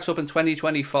contract's up in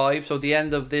 2025, so the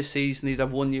end of this season he'd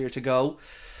have 1 year to go.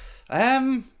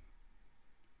 I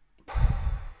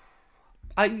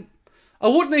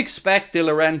wouldn't expect De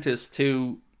Laurentiis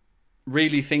to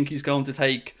really think he's going to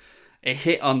take a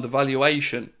hit on the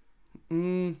valuation.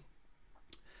 100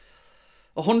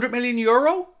 million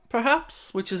euro,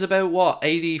 perhaps, which is about what,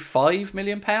 85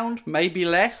 million pound, maybe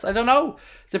less. I don't know.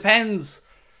 Depends.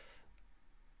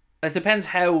 It depends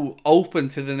how open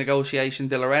to the negotiation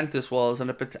De Laurentiis was,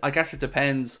 and I guess it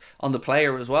depends on the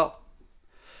player as well.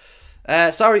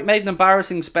 Sorry, made an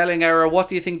embarrassing spelling error. What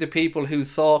do you think the people who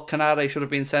thought KONATE should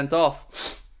have been sent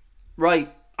off?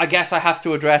 Right, I guess I have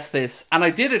to address this. And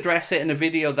I did address it in a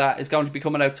video that is going to be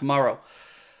coming out tomorrow.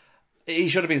 He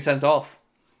should have been sent off.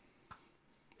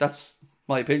 That's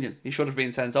my opinion. He should have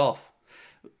been sent off.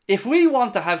 If we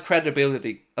want to have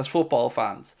credibility as football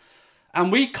fans,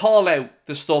 and we call out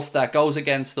the stuff that goes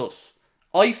against us,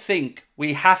 I think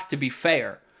we have to be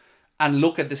fair and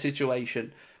look at the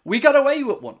situation. We got away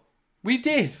with one. We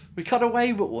did. We got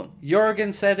away with one.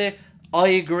 Jurgen said it. I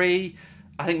agree.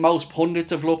 I think most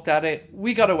pundits have looked at it.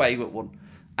 We got away with one.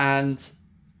 And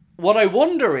what I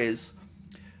wonder is,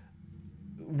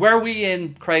 were we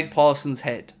in Craig Pawson's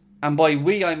head? And by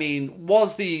we, I mean,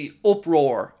 was the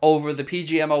uproar over the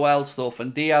PGMOL stuff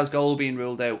and Diaz goal being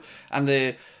ruled out and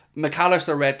the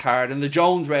McAllister red card and the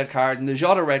Jones red card and the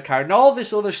Jota red card and all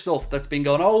this other stuff that's been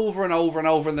going over and over and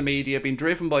over in the media, been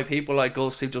driven by people like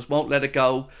us who just won't let it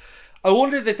go. I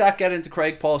wonder, did that get into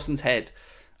Craig Pawson's head?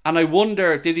 And I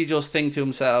wonder, did he just think to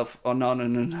himself, oh, no, I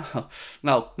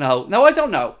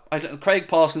don't know. Craig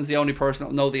Pawson's the only person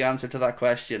that'll know the answer to that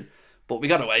question. But we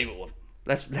got away with one.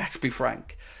 Let's be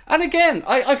frank. And again,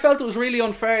 I felt it was really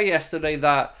unfair yesterday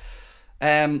that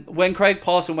when Craig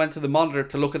Pawson went to the monitor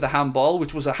to look at the handball,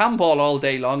 which was a handball all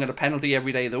day long and a penalty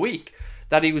every day of the week,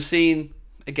 that he was seen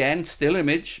Again, still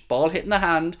image, ball hitting the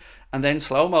hand, and then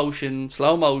slow motion,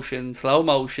 slow motion, slow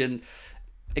motion.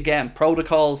 Again,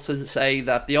 protocols to say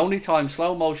that the only time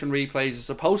slow motion replays are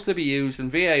supposed to be used in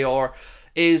VAR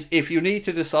is if you need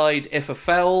to decide if a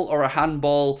foul or a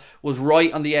handball was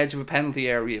right on the edge of a penalty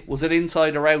area. Was it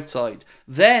inside or outside?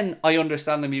 Then I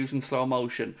understand them using slow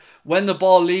motion. When the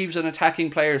ball leaves an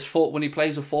attacking player's foot when he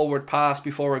plays a forward pass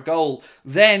before a goal,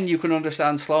 then you can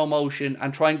understand slow motion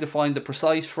and trying to find the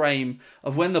precise frame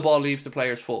of when the ball leaves the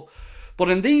player's foot. But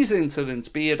in these incidents,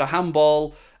 be it a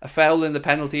handball, a foul in the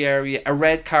penalty area, a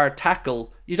red card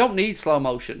tackle, you don't need slow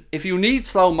motion. If you need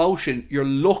slow motion, you're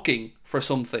looking for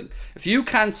something. If you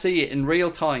can't see it in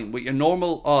real time with your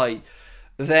normal eye,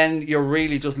 then you're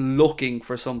really just looking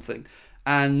for something.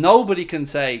 And nobody can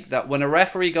say that when a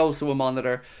referee goes to a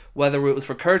monitor, whether it was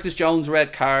for Curtis Jones'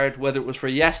 red card, whether it was for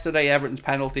yesterday Everton's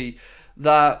penalty,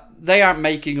 that they aren't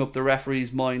making up the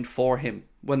referee's mind for him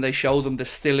when they show them the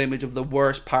still image of the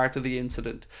worst part of the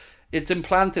incident. It's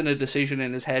implanting a decision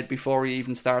in his head before he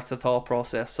even starts the thought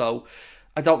process. So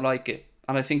I don't like it,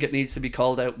 and I think it needs to be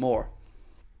called out more.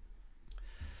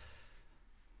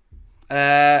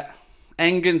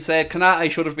 Engen said,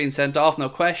 Konate should have been sent off, no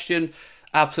question.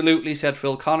 Absolutely, said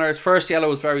Phil Connors. First yellow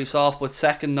was very soft, but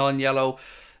second non-yellow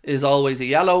is always a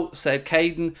yellow, said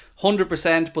Caden.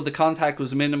 100%, but the contact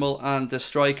was minimal and the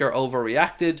striker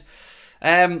overreacted.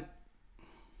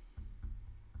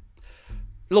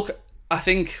 Look, I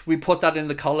think we put that in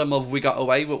the column of we got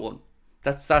away with one.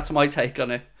 That's my take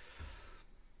on it.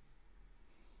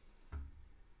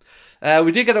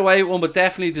 We did get away with one, but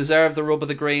definitely deserved the rub of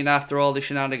the green after all the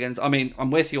shenanigans. I mean,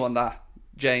 I'm with you on that,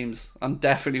 James. I'm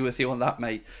definitely with you on that,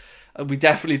 mate. We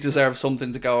definitely deserve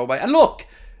something to go away. And look,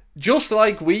 just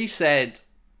like we said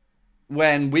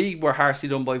when we were harshly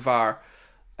done by VAR,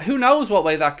 who knows what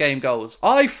way that game goes?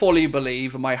 I fully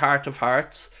believe in my heart of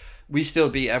hearts we still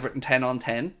beat Everton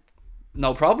 10-on-10.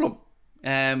 No problem.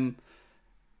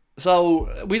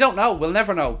 So we don't know. We'll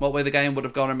never know what way the game would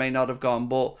have gone or may not have gone.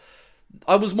 But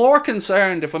I was more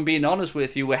concerned, if I'm being honest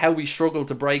with you, with how we struggled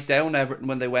to break down Everton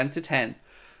when they went to 10.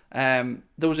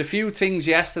 There was a few things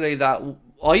yesterday that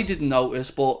I didn't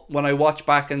notice, but when I watched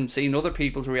back and seen other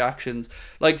people's reactions,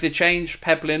 like the change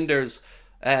Pep Linders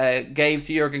gave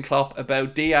to Jurgen Klopp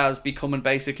about Diaz becoming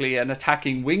basically an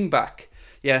attacking wing-back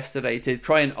yesterday to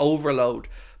try and overload.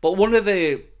 But one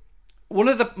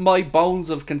of my bones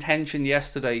of contention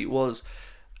yesterday was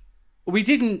we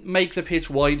didn't make the pitch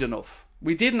wide enough.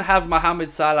 We didn't have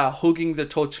Mohamed Salah hugging the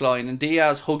touchline and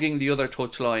Diaz hugging the other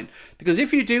touchline. Because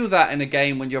if you do that in a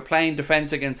game when you're playing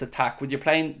defence against attack, when you're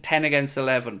playing 10 against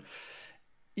 11,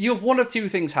 you have one of two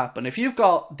things happen. If you've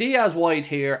got Diaz wide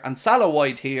here and Salah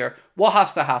wide here, what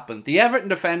has to happen? The Everton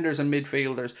defenders and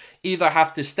midfielders either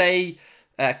have to stay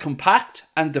compact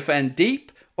and defend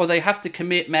deep, or they have to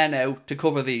commit men out to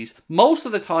cover these. Most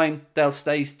of the time, they'll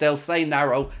stay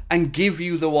narrow and give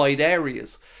you the wide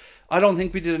areas. I don't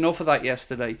think we did enough of that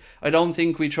yesterday. I don't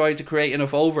think we tried to create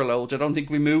enough overloads. I don't think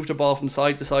we moved the ball from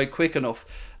side to side quick enough.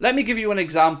 Let me give you an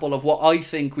example of what I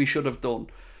think we should have done.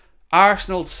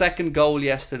 Arsenal's second goal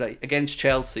yesterday against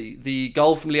Chelsea, the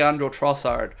goal from Leandro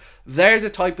Trossard, they're the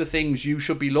type of things you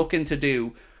should be looking to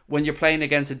do when you're playing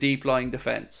against a deep-lying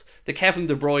defence. The Kevin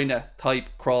De Bruyne type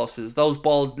crosses, those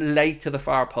balls late to the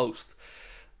far post.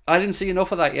 I didn't see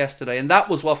enough of that yesterday, and that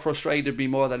was what frustrated me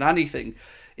more than anything,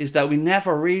 is that we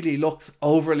never really looked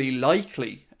overly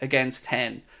likely against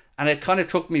 10. And it kind of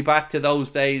took me back to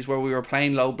those days where we were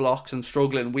playing low blocks and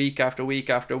struggling week after week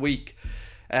after week.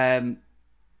 That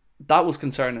was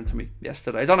concerning to me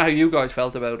yesterday. I don't know how you guys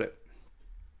felt about it.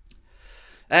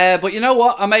 But you know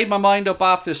what? I made my mind up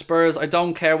after Spurs. I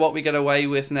don't care what we get away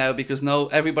with now, because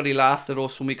everybody laughed at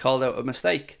us when we called out a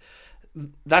mistake.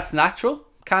 That's natural,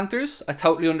 Canters. I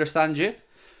totally understand you.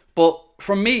 But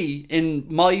for me, in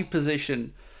my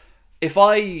position, if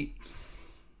I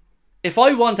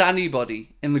want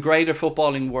anybody in the greater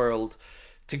footballing world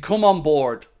to come on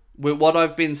board with what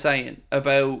I've been saying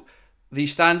about the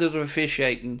standard of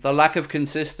officiating, the lack of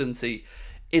consistency,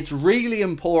 it's really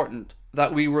important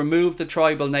that we remove the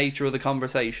tribal nature of the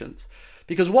conversations.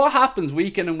 Because what happens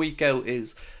week in and week out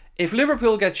is, if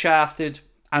Liverpool gets shafted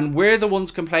and we're the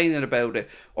ones complaining about it,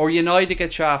 or United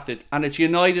gets shafted and it's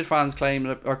United fans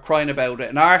claiming or crying about it,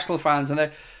 and Arsenal fans,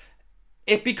 and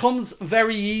it becomes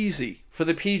very easy for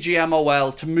the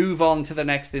PGMOL to move on to the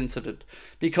next incident.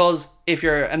 Because if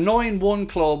you're annoying one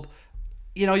club,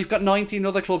 you've got 19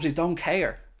 other clubs who don't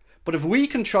care. But if we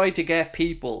can try to get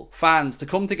people, fans, to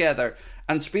come together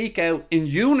and speak out in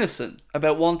unison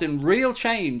about wanting real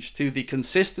change to the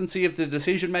consistency of the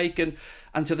decision making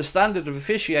and to the standard of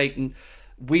officiating,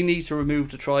 we need to remove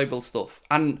the tribal stuff.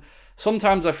 And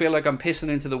sometimes I feel like I'm pissing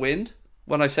into the wind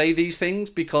when I say these things,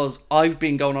 because I've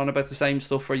been going on about the same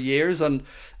stuff for years, and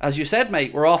as you said,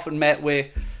 mate, we're often met with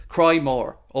cry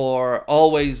more or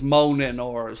always moaning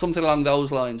or something along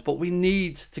those lines. But we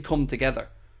need to come together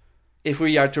if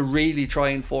we are to really try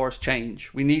and force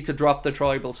change. We need to drop the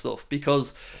tribal stuff,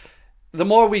 because the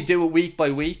more we do it week by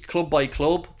week, club by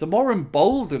club, the more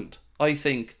emboldened I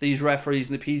think these referees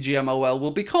in the PGMOL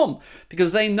will become,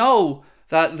 because they know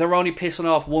that they're only pissing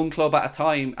off one club at a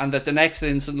time, and that the next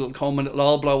incident will come and it'll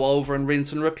all blow over and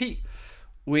rinse and repeat.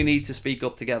 We need to speak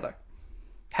up together.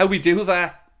 How we do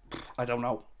that, I don't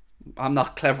know. I'm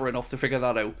not clever enough to figure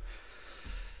that out.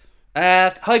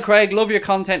 Hi Craig, love your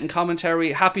content and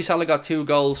commentary. Happy Salah got 2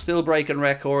 goals, still breaking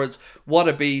records. What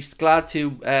a beast. Glad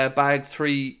to bag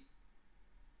 3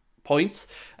 points.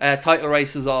 Title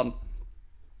race is on.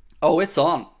 Oh, it's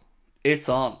on. It's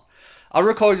on. I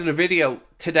recorded a video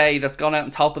today that's gone out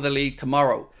on Top of the League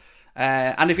tomorrow.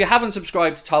 And if you haven't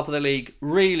subscribed to Top of the League,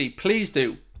 really, please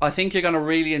do. I think you're going to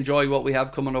really enjoy what we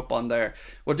have coming up on there.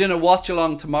 We're doing a watch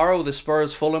along tomorrow, the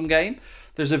Spurs-Fulham game.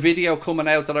 There's a video coming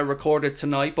out that I recorded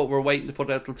tonight, but we're waiting to put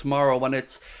it out till tomorrow, when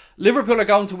it's Liverpool are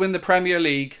going to win the Premier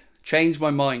League. Change my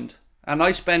mind. And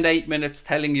I spend 8 minutes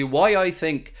telling you why I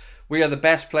think we are the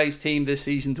best placed team this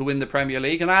season to win the Premier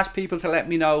League, and ask people to let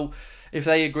me know if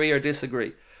they agree or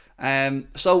disagree.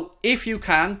 So if you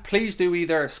can, please do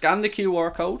either scan the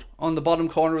QR code on the bottom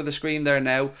corner of the screen there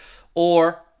now,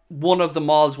 or one of the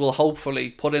mods will hopefully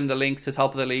put in the link to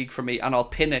Top of the League for me, and I'll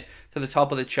pin it to the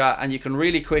top of the chat, and you can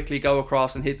really quickly go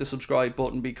across and hit the subscribe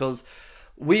button, because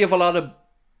we have a lot of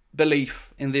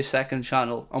belief in this second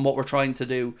channel and what we're trying to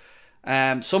do.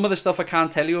 Some of the stuff I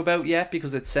can't tell you about yet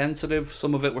because it's sensitive.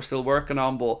 Some of it we're still working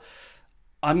on, but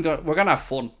we're gonna have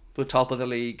fun with Top of the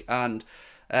League, and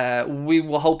we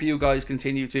will hope you guys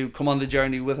continue to come on the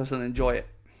journey with us and enjoy it.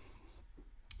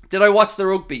 Did I watch the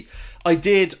rugby? I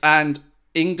did, and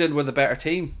England were the better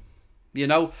team. You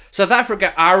know, South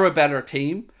Africa are a better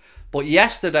team, but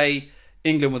yesterday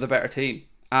England were the better team.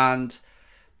 And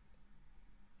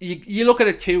you look at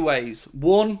it 2 ways.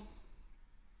 One,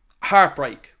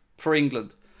 heartbreak for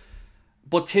England,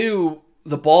 but 2,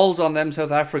 the balls on them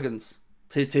South Africans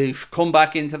to come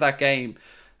back into that game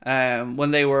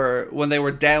when they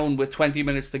were down with 20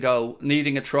 minutes to go,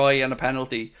 needing a try and a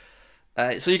penalty.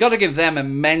 So you got to give them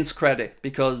immense credit,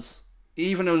 because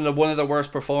even in one of the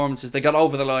worst performances, they got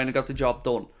over the line and got the job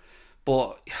done.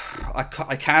 But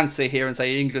I can't sit here and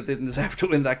say England didn't deserve to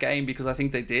win that game, because I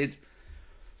think they did.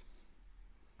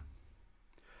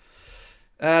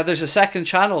 There's a second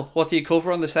channel. What do you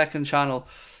cover on the second channel?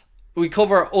 We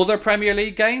cover other Premier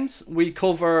League games. We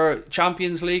cover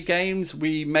Champions League games.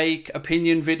 We make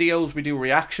opinion videos. We do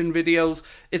reaction videos.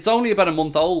 It's only about a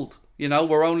month old. You know,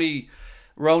 we're only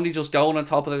just going on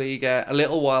Top of the League a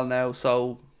little while now.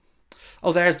 So,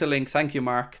 oh, there's the link. Thank you,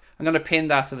 Mark. I'm going to pin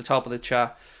that to the top of the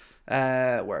chat.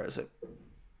 Where is it?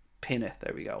 Pin it.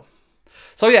 There we go.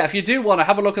 So yeah, if you do want to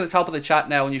have a look at the top of the chat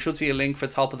now, and you should see a link for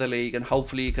Top of the League, and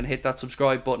hopefully you can hit that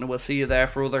subscribe button, and we'll see you there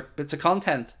for other bits of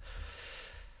content.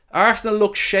 Arsenal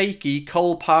looks shaky.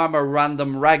 Cole Palmer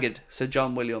random ragged, said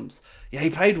John Williams. Yeah, he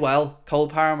played well, Cole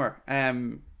Palmer.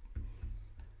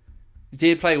 He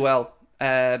did play well.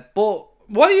 But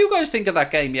what do you guys think of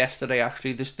that game yesterday,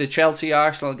 actually? The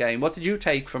Chelsea-Arsenal game. What did you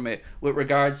take from it with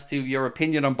regards to your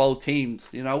opinion on both teams?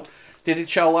 You know, did it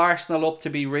show Arsenal up to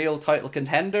be real title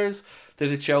contenders?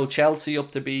 Did it show Chelsea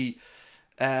up to be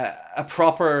a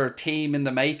proper team in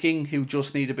the making who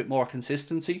just need a bit more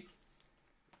consistency?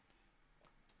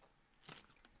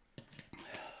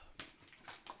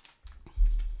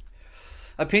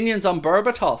 Opinions on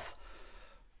Berbatov.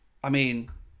 I mean,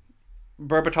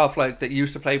 Berbatov, like, that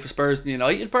used to play for Spurs and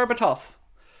United, Berbatov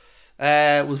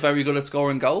was very good at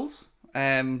scoring goals.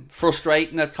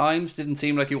 Frustrating at times, didn't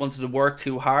seem like he wanted to work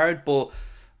too hard, but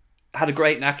had a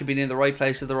great knack of being in the right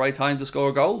place at the right time to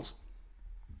score goals.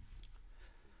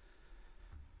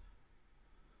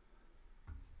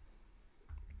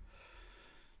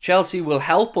 Chelsea will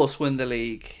help us win the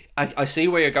league. I see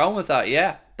where you're going with that,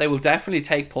 yeah. They will definitely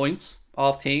take points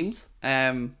off teams.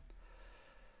 And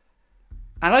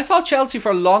I thought Chelsea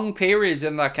for long periods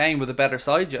in that game were the better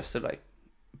side yesterday.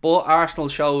 But Arsenal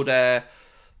showed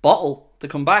bottle to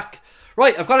come back.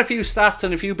 Right, I've got a few stats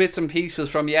and a few bits and pieces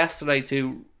from yesterday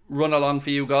to run along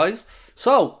for you guys.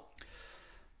 So,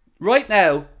 right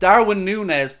now, Darwin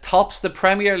Núñez tops the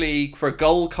Premier League for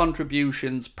goal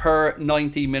contributions per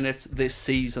 90 minutes this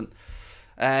season.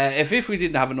 If we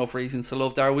didn't have enough reasons to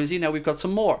love Darwin, now we've got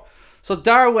some more. So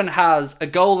Darwin has a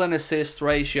goal and assist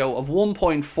ratio of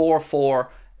 1.44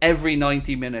 every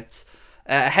 90 minutes.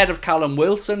 ahead of Callum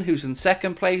Wilson, who's in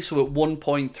second place with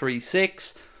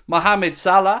 1.36. Mohamed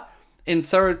Salah in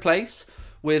third place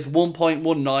with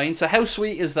 1.19. So how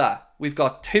sweet is that? We've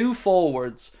got 2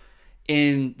 forwards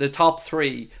in the top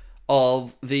 3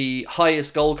 of the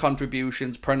highest goal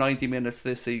contributions per 90 minutes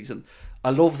this season. I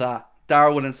love that.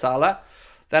 Darwin and Salah.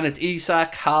 Then it's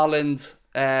Isak, Haaland,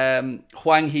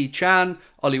 Hwang Hee-chan,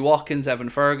 Ollie Watkins, Evan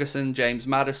Ferguson, James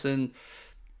Maddison,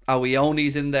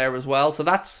 Awione's in there as well. So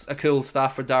that's a cool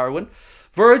stat for Darwin.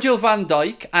 Virgil van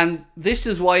Dijk, and this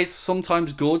is why it's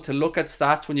sometimes good to look at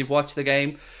stats when you've watched the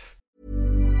game.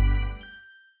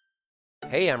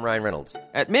 Hey, I'm Ryan Reynolds.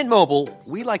 At Mint Mobile,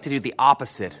 we like to do the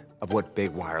opposite of what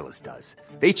Big Wireless does.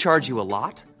 They charge you a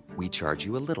lot, we charge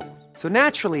you a little. So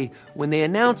naturally, when they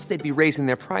announced they'd be raising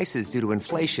their prices due to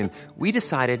inflation, we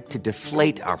decided to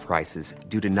deflate our prices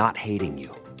due to not hating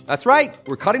you. That's right.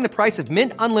 We're cutting the price of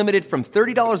Mint Unlimited from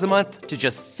 $30 a month to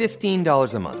just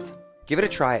 $15 a month. Give it a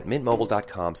try at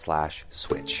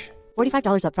mintmobile.com/switch.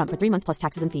 $45 up front for 3 months plus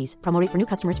taxes and fees. Promo rate for new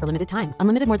customers for limited time.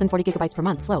 Unlimited more than 40 gigabytes per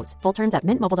month. Slows full terms at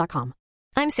mintmobile.com.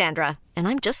 I'm Sandra, and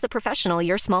I'm just the professional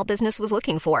your small business was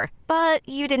looking for. But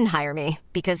you didn't hire me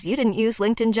because you didn't use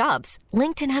LinkedIn Jobs.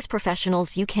 LinkedIn has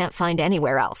professionals you can't find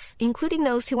anywhere else, including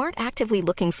those who aren't actively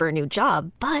looking for a new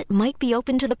job, but might be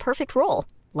open to the perfect role,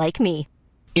 like me.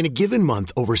 In a given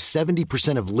month, over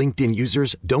 70% of LinkedIn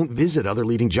users don't visit other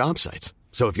leading job sites.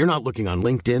 So if you're not looking on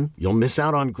LinkedIn, you'll miss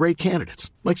out on great candidates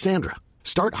like Sandra.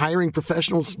 Start hiring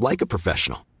professionals like a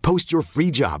professional. Post your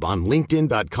free job on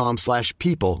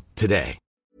linkedin.com/people today.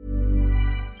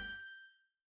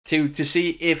 To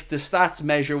see if the stats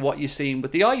measure what you've seen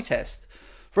with the eye test.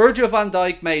 Virgil van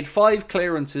Dijk made 5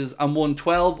 clearances and won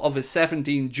 12 of his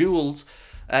 17 duels,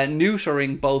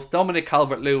 neutering both Dominic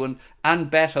Calvert-Lewin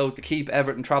and Beto to keep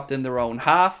Everton trapped in their own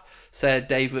half, said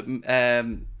David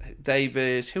Lynch.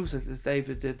 David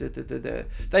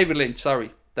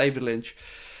Lynch.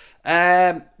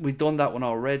 We've done that one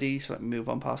already, so let me move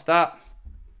on past that.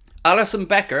 Alisson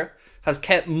Becker has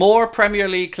kept more Premier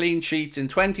League clean sheets in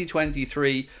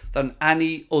 2023 than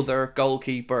any other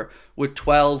goalkeeper, with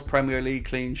 12 Premier League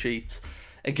clean sheets.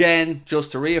 Again,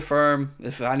 just to reaffirm,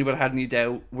 if anyone had any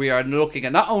doubt, we are looking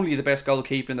at not only the best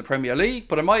goalkeeper in the Premier League,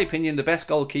 but in my opinion, the best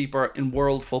goalkeeper in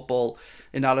world football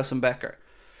in Alisson Becker.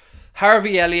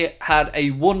 Harvey Elliott had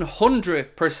a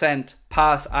 100%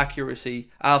 pass accuracy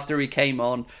after he came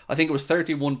on. I think it was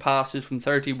 31 passes from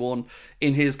 31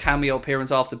 in his cameo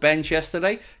appearance off the bench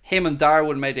yesterday. Him and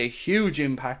Darwin made a huge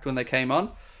impact when they came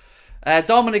on.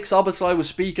 Dominic Szoboszlai was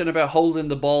speaking about holding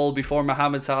the ball before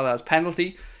Mohamed Salah's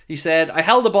penalty. He said, "I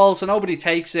held the ball so nobody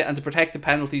takes it, and to protect the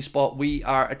penalty spot, we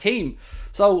are a team."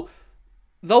 So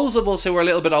those of us who are a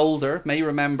little bit older may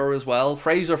remember as well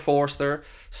Fraser Forster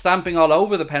stamping all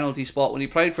over the penalty spot when he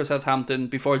played for Southampton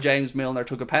before James Milner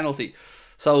took a penalty.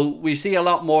 So we see a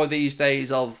lot more these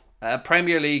days of a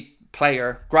Premier League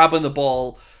player grabbing the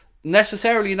ball,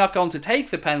 necessarily not going to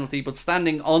take the penalty, but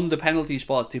standing on the penalty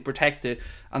spot to protect it.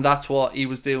 And that's what he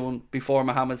was doing before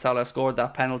Mohamed Salah scored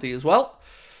that penalty as well.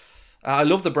 I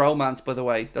love the bromance, by the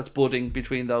way, that's budding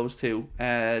between those two.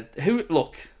 Who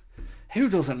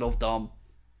doesn't love Dom?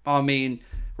 I mean,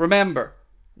 remember,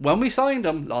 when we signed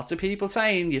him, lots of people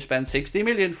saying you spent 60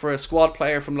 million for a squad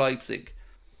player from Leipzig.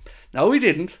 No, we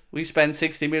didn't. We spent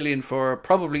 60 million for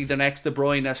probably the next De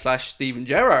Bruyne / Steven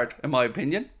Gerrard, in my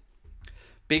opinion.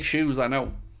 Big shoes, I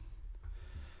know.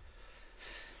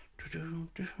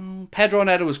 Pedro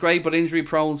Neto was great, but injury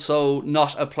prone, so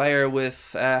not a player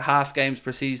with half games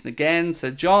per season again,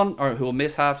 said John, or who will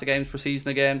miss half the games per season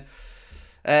again.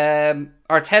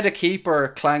 Arteta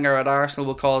keeper clanger at Arsenal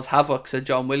will cause havoc, said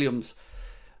John Williams.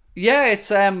 Yeah, it's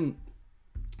has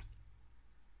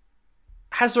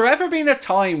there ever been a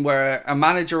time where a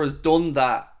manager has done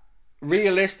that,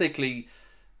 realistically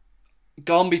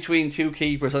gone between 2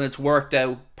 keepers and it's worked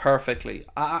out perfectly?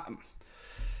 I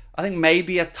think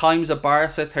maybe at times at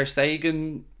Barca, Ter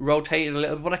Stegen rotated a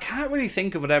little, but I can't really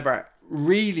think of it ever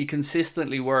really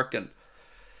consistently working.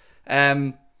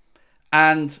 And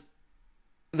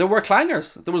there were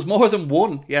clangers. There was more than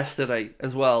one yesterday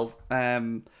as well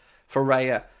for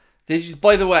Raya.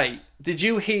 By the way, did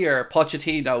you hear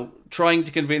Pochettino trying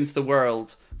to convince the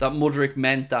world that Mudryk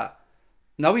meant that?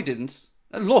 No, he didn't.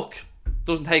 And look,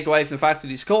 doesn't take away from the fact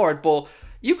that he scored, but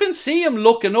you can see him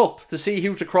looking up to see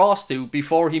who to cross to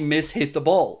before he hit the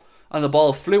ball. And the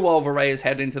ball flew over Raya's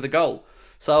head into the goal.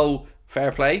 So,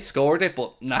 fair play, scored it,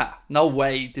 but nah, no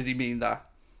way did he mean that.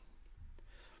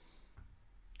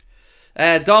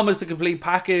 Dom is the complete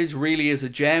package, really is a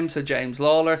gem, said James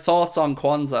Lawler. Thoughts on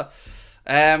Kwanzaa?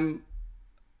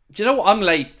 Do you know what? I'm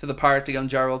late to the party on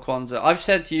Jarrell Kwanzaa. I've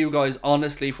said to you guys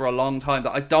honestly for a long time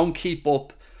that I don't keep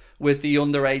up with the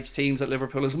underage teams at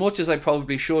Liverpool as much as I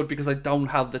probably should because I don't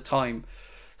have the time.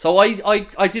 So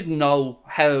I didn't know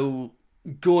how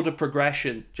good a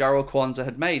progression Jarrell Kwanzaa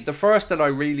had made. The first that I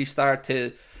really started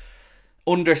to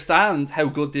understand how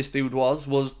good this dude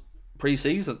was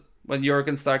pre-season, when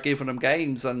Jurgen started giving him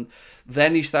games, and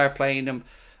then he started playing him.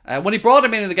 When he brought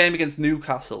him in the game against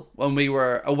Newcastle, when we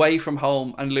were away from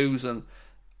home and losing,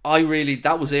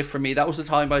 that was it for me. That was the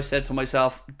time I said to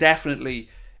myself, definitely,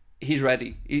 he's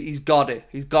ready. He's got it.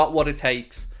 He's got what it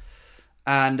takes.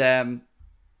 And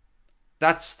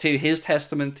that's to his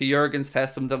testament, to Jurgen's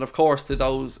testament, and of course to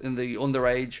those in the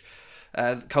underage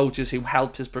coaches who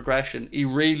helped his progression. He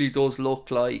really does look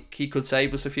like he could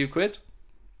save us a few quid.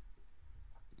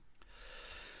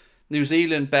 New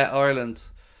Zealand bet Ireland.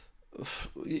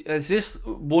 Is this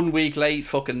 1 week late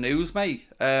fucking news, mate?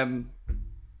 I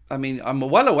mean, I'm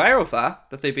well aware of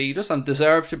that they beat us and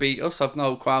deserve to beat us. I've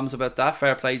no qualms about that.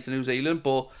 Fair play to New Zealand.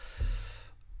 But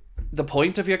the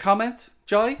point of your comment,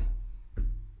 Joy?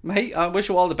 Mate, I wish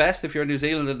you all the best if you're New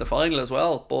Zealand in the final as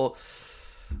well. But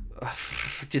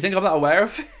do you think I'm not aware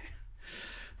of it?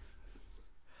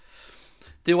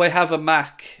 Do I have a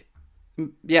Mac?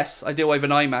 Yes, I do. I have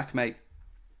an iMac, mate.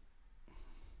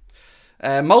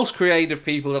 Most creative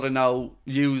people that I know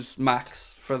use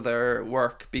Macs for their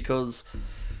work because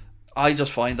I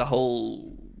just find the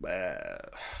whole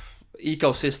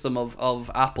ecosystem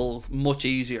of Apple much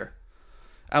easier.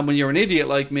 And when you're an idiot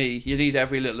like me, you need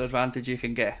every little advantage you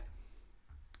can get.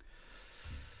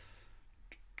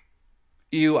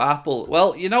 You Apple.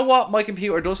 Well, you know what my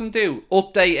computer doesn't do?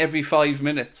 Update every 5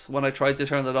 minutes when I try to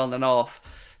turn it on and off.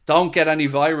 Don't get any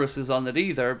viruses on it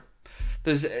either.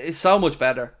 It's so much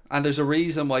better, and there's a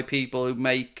reason why people who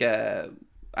make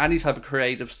any type of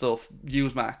creative stuff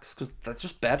use Macs, because that's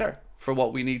just better for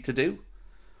what we need to do.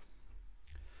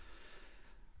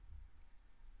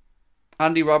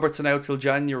 Andy Robertson out till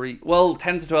January. Well,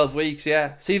 10 to 12 weeks,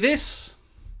 yeah. See,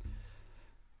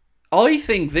 I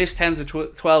think this 10 to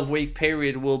 12 week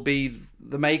period will be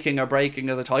the making or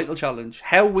breaking of the title challenge.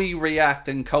 How we react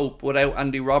and cope without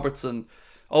Andy Robertson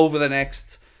over the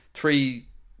next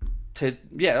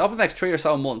over the next 3 or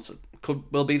so months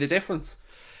will be the difference.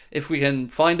 If we can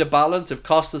find a balance, if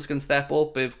Costas can step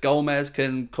up, if Gomez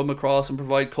can come across and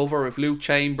provide cover, if Luke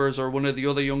Chambers or one of the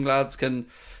other young lads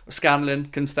Scanlon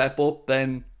can step up,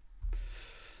 then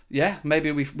yeah,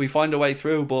 maybe we find a way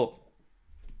through. But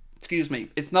excuse me,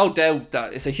 it's no doubt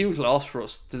that it's a huge loss for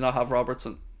us to not have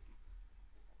Robertson.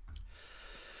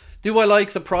 Do I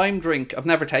like the Prime drink? I've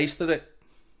never tasted it.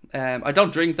 I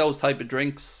don't drink those type of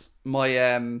drinks.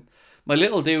 My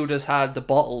little dude has had the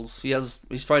bottles.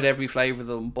 He's tried every flavour of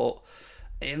them, but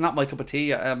not my cup of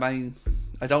tea. I mean,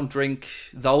 I don't drink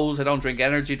those. I don't drink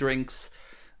energy drinks.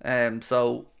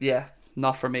 So yeah,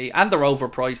 not for me. And they're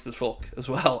overpriced as fuck as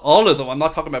well. All of them. I'm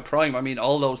not talking about Prime. I mean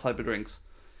all those type of drinks.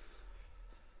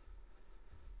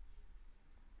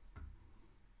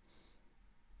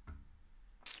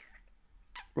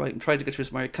 Right, I'm trying to get through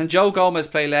some. Can Joe Gomez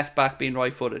play left back being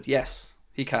right footed? Yes,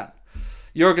 he can.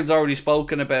 Jurgen's already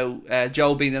spoken about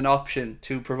Joe being an option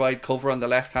to provide cover on the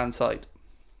left-hand side.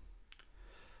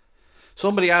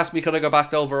 Somebody asked me, could I go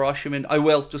back over OSIMHEN? I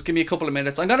will. Just give me a couple of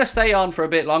minutes. I'm going to stay on for a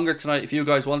bit longer tonight if you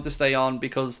guys want to stay on,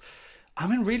 because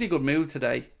I'm in really good mood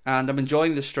today and I'm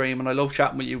enjoying the stream and I love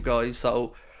chatting with you guys.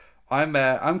 So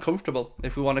I'm comfortable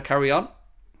if we want to carry on.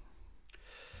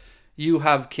 You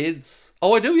have kids?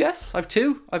 Oh, I do, yes. I have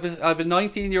two. I have a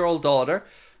 19-year-old daughter.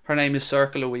 Her name is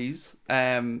Circa Louise.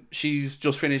 She's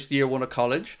just finished year 1 of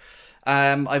college. I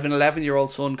have an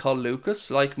 11-year-old son called Lucas.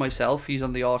 Like myself, he's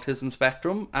on the autism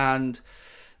spectrum, and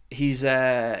he's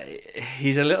a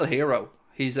little hero.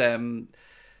 He's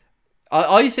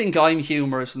I think I'm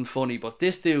humorous and funny, but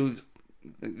this dude,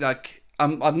 like,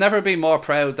 I've never been more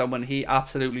proud than when he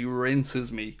absolutely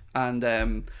rinses me.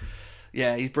 And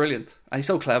yeah, he's brilliant. And he's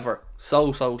so clever,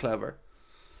 so clever.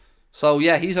 So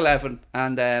yeah, he's 11,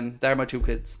 and they're my two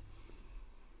kids.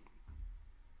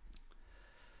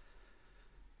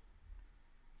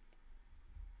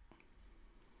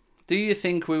 Do you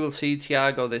think we will see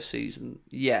Thiago this season?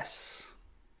 Yes.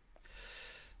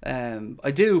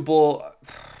 I do, but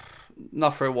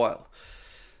not for a while.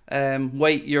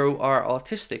 Wait, you are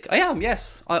autistic? I am,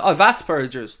 yes. I've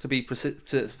Asperger's,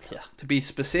 to be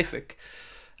specific.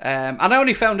 And I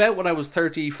only found out when I was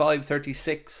 35,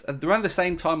 36. And around the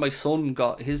same time my son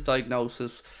got his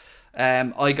diagnosis,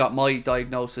 I got my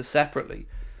diagnosis separately.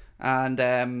 And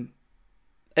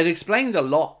it explained a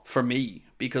lot for me,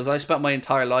 because I spent my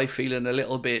entire life feeling a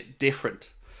little bit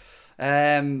different.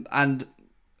 And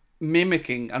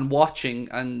mimicking and watching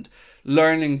and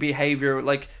learning behavior.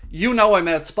 Like, you know, I'm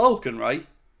outspoken, right?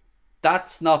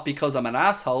 That's not because I'm an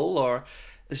asshole, or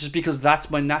it's just because that's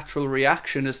my natural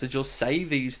reaction, is to just say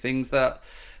these things that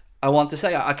I want to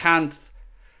say.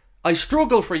 I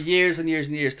struggled for years and years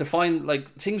and years to find, like,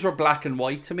 things were black and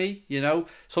white to me, you know?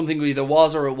 Something either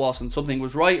was or it wasn't. Something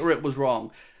was right or it was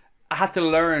wrong. I had to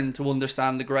learn to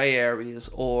understand the grey areas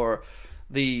or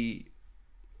the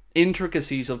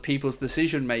intricacies of people's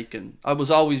decision making. I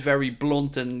was always very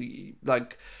blunt and,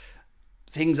 like,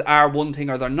 things are one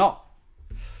thing or they're not.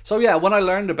 So yeah, when I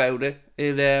learned about it,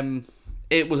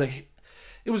 it was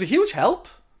a huge help,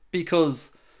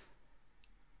 because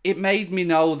it made me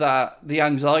know that the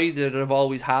anxiety that I've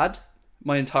always had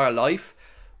my entire life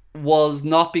was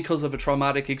not because of a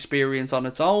traumatic experience on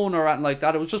its own or anything like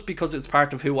that. It was just because it's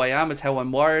part of who I am, it's how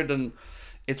I'm wired, and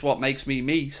it's what makes me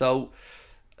me. So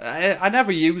I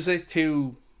never use it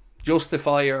to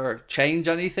justify or change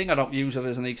anything. I don't use it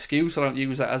as an excuse. I don't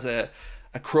use it as a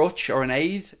crutch or an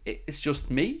aid. It's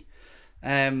just me.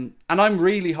 And I'm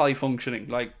really high functioning,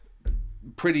 like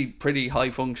pretty high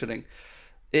functioning.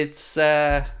 It's,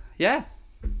 it's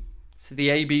the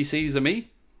ABCs of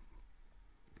me.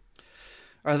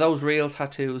 Are those real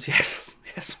tattoos? Yes,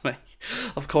 mate.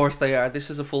 Of course they are.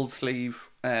 This is a full sleeve.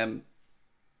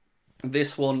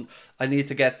 This one, I need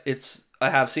to get, I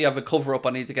have a cover up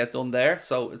I need to get done there,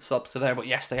 so it stops to there. But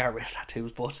yes, they are real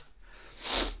tattoos, but...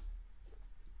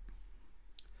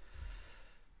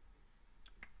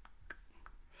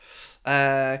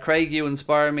 Craig, you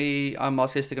inspire me. I'm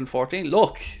autistic and 14.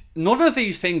 Look, none of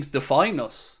these things define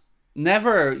us.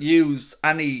 Never use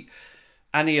any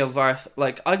of our,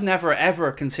 like, I'd never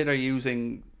ever consider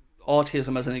using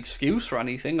autism as an excuse for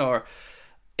anything, or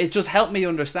it just helped me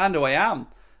understand who I am.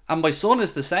 And my son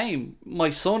is the same.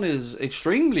 My son is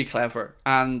extremely clever,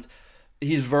 and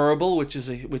he's verbal, which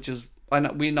is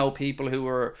we know people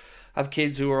who have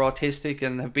kids who are autistic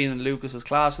and have been in Lucas's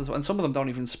class, and some of them don't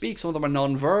even speak. Some of them are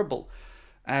non-verbal,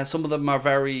 and some of them are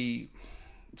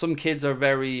some kids are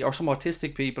very, or some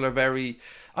autistic people are very,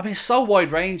 I mean, it's so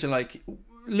wide ranging. Like,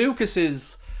 Lucas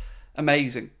is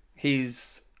amazing.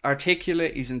 He's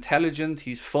articulate, he's intelligent,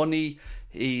 he's funny,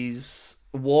 he's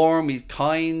warm, he's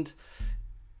kind.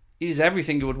 He's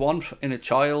everything you would want in a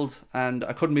child, and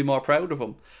I couldn't be more proud of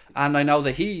him. And I know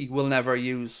that he will never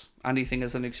use anything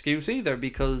as an excuse either,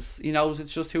 because he knows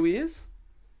it's just who he is.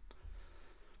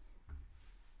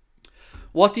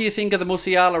 What do you think of the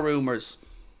Musiala rumours?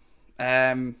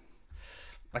 I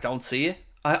don't see it.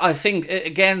 I think it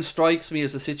again strikes me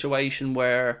as a situation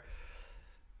where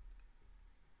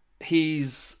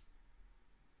he's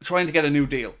trying to get a new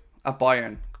deal at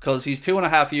Bayern, because he's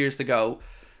 2.5 years to go.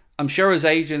 I'm sure his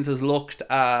agent has looked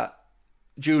at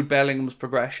Jude Bellingham's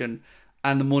progression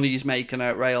and the money he's making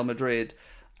at Real Madrid,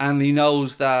 and he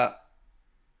knows that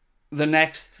the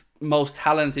next most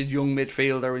talented young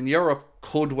midfielder in Europe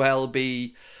could well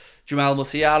be Jamal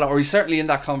Musiala, or he's certainly in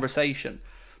that conversation.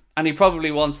 And he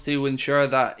probably wants to ensure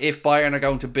that if Bayern are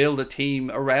going to build a team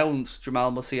around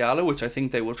Jamal Musiala, which I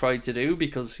think they will try to do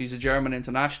because he's a German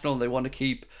international and they want to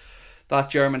keep that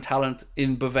German talent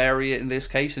in Bavaria, in this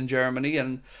case, in Germany.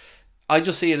 And I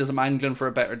just see it as I'm angling for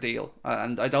a better deal.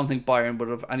 And I don't think Bayern would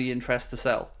have any interest to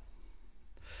sell.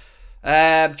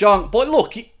 John, but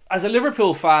look, as a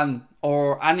Liverpool fan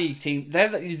or any team,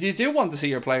 you do want to see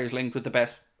your players linked with the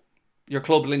best, your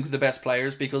club linked with the best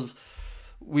players, because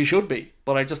we should be,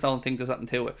 but I just don't think there's nothing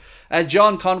to it.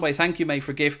 John Conway, thank you, mate,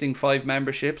 for gifting 5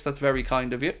 memberships. That's very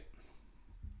kind of you.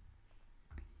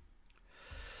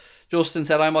 Justin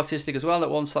said, I'm autistic as well. That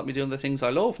won't stop me doing the things I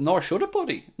love. Nor should it,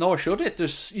 buddy. Nor should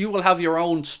it. You will have your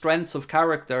own strengths of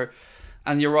character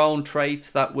and your own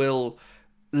traits that will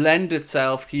lend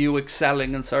itself to you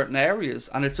excelling in certain areas.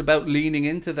 And it's about leaning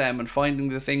into them and finding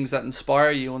the things that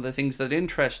inspire you and the things that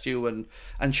interest you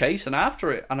and chasing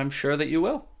after it. And I'm sure that you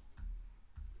will.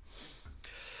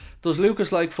 Does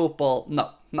Lucas like football?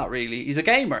 No, not really. He's a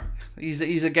gamer.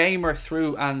 He's a gamer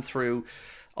through and through.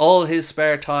 All his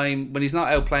spare time, when he's not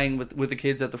out playing with the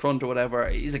kids at the front or whatever,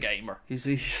 he's a gamer.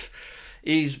 He's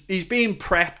being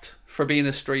prepped for being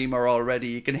a streamer already.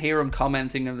 You can hear him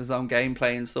commenting on his own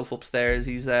gameplay and stuff upstairs.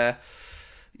 He's a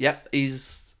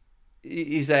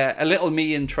little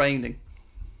me in training.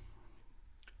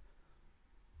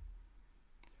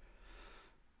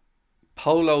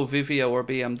 Polo, Vivio, or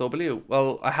BMW?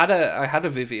 Well, I had a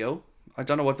Vivio. I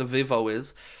don't know what the Vivo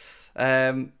is.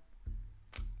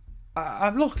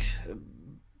 Look,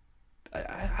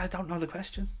 I don't know the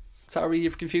question. Sorry,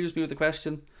 you've confused me with the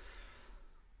question.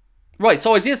 Right,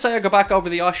 so I did say I'd go back over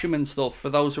the OSIMHEN stuff for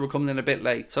those who were coming in a bit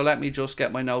late. So let me just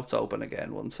get my notes open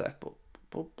again. One sec.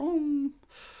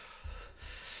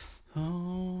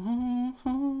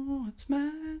 Oh, it's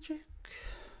magic,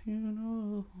 you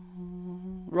know.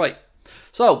 Right.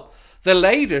 So, the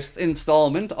latest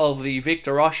installment of the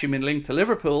Victor Osimhen link to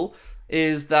Liverpool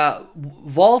is that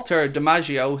Walter Di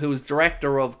Maggio, who is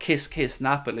director of Kiss Kiss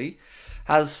Napoli,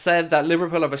 has said that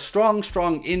Liverpool have a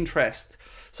strong interest.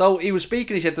 So he was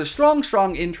speaking, he said, there's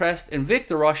strong interest in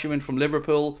Victor Osimhen from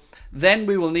Liverpool. Then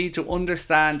we will need to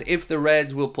understand if the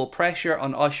Reds will put pressure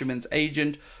on Osimhen's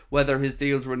agent, whether his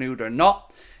deal's renewed or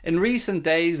not. In recent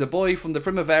days, a boy from the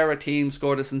Primavera team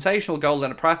scored a sensational goal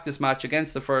in a practice match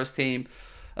against the first team.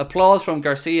 Applause from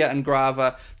Garcia and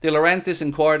Grava. De Laurentiis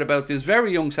inquired about this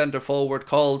very young centre-forward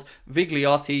called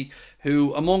Vigliotti,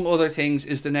 who, among other things,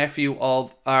 is the nephew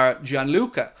of our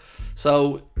Gianluca.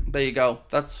 So, there you go.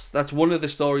 That's one of the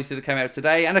stories that came out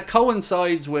today. And it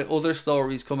coincides with other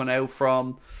stories coming out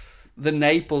from the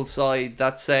Naples side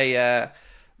that say that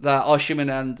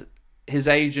Osimhen and his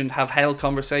agent have held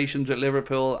conversations with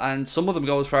Liverpool, and some of them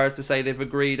go as far as to say they've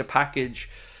agreed a package.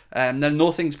 Now,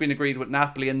 nothing's been agreed with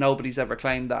Napoli, and nobody's ever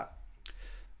claimed that.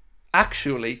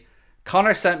 Actually,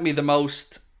 Connor sent me the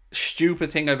most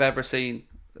stupid thing I've ever seen.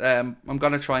 I'm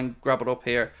going to try and grab it up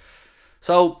here.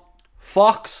 So,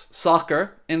 Fox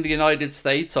Soccer in the United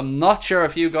States, I'm not sure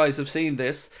if you guys have seen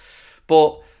this,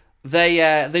 but they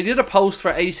did a post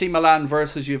for AC Milan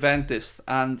versus Juventus,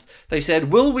 and they said,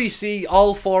 will we see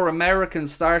all four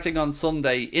Americans starting on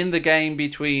Sunday in the game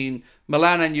between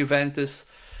Milan and Juventus?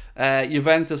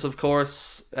 Juventus, of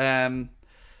course, arch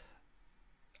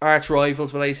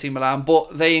rivals with AC Milan,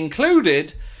 but they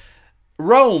included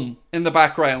Rome in the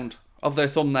background of their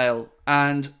thumbnail,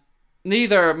 and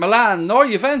neither Milan nor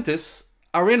Juventus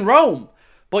are in Rome,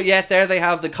 but yet there they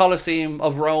have the Colosseum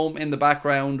of Rome in the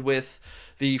background with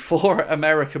the four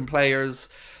American players.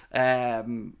 I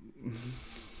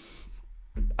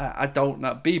don't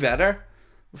know. Be better.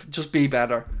 Just be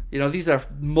better. You know, these are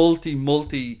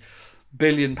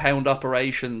multi-billion-pound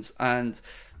operations, and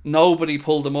nobody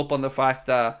pulled them up on the fact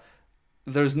that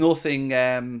there's nothing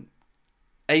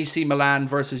AC Milan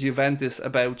versus Juventus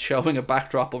about showing a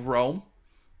backdrop of Rome.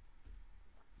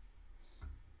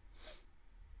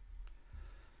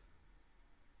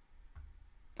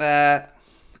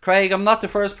 Craig, I'm not the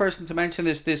first person to mention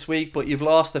this week, but you've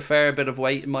lost a fair bit of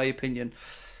weight in my opinion.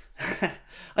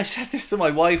 I said this to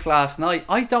my wife last night.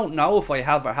 I don't know if I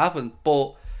have or haven't,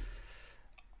 but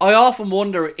I often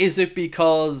wonder, is it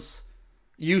because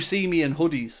you see me in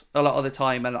hoodies a lot of the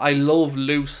time, and I love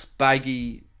loose,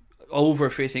 baggy,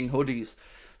 over-fitting hoodies.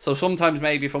 So sometimes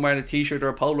maybe if I'm wearing a t-shirt or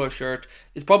a polo shirt,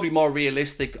 it's probably more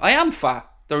realistic. I am fat.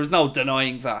 There is no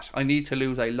denying that. I need to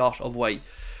lose a lot of weight.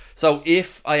 So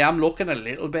if I am looking a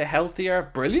little bit healthier,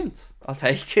 brilliant. I'll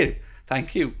take it.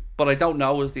 Thank you. But I don't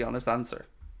know is the honest answer.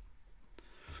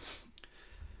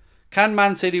 Can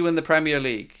Man City win the Premier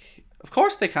League? Of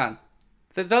course they can.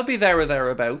 They'll be there or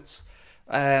thereabouts.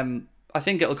 I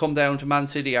think it'll come down to Man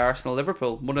City, Arsenal,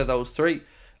 Liverpool. One of those three.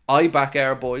 I back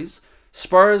our boys.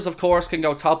 Spurs, of course, can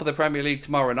go top of the Premier League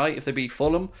tomorrow night if they beat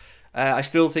Fulham. I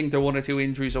still think they're one or two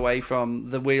injuries away from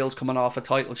the wheels coming off a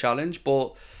title challenge.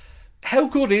 But how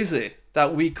good is it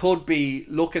that we could be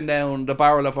looking down the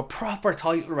barrel of a proper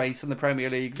title race in the Premier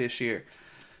League this year?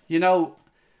 You know,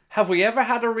 have we ever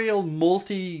had a real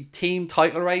multi-team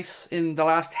title race in the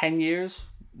last 10 years?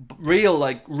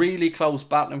 Really close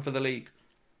battling for the league.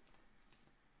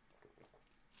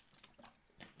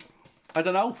 I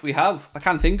don't know if we have. I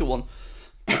can't think of one.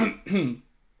 I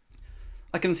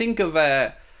can think of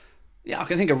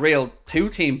real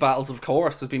two-team battles, of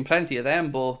course. There's been plenty of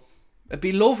them, but it'd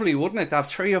be lovely, wouldn't it, to have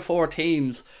 3 or 4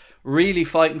 teams really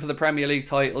fighting for the Premier League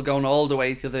title going all the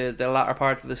way to the latter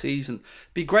part of the season.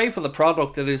 Be great for the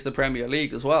product that is the Premier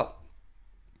League as well.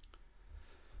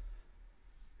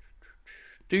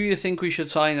 Do you think we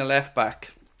should sign a left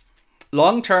back?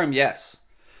 Long term, yes.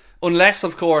 Unless,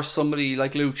 of course, somebody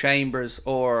like Luke Chambers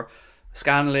or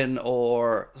Scanlon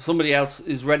or somebody else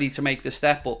is ready to make the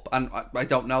step up. And I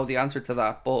don't know the answer to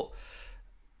that. But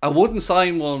I wouldn't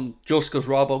sign one just because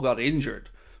Robbo got injured.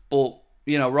 But,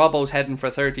 you know, Robbo's heading for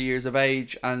 30 years of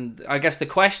age. And I guess the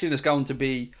question is going to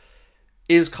be,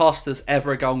 is Costas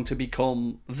ever going to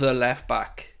become the left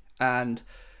back? And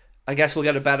I guess we'll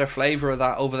get a better flavour of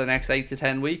that over the next 8 to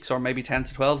 10 weeks, or maybe 10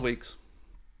 to 12 weeks.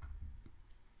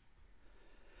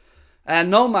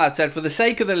 And Nomad said, for the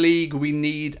sake of the league, we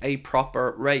need a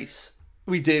proper race.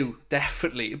 We do,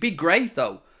 definitely. It'd be great,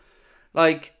 though.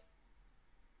 Like,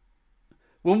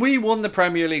 when we won the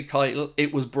Premier League title,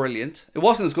 it was brilliant. It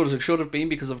wasn't as good as it should have been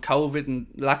because of COVID and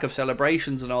lack of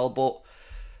celebrations and all, but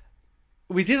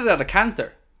we did it at a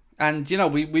canter. And, you know,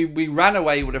 we ran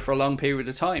away with it for a long period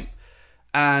of time.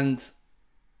 And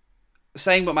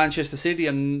Same with Manchester City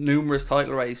and numerous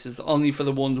title races, only for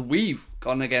the ones we've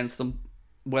gone against them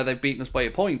where they've beaten us by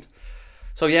a point.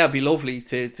 So yeah, it'd be lovely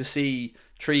to see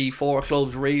 3-4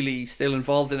 clubs really still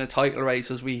involved in a title race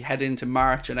as we head into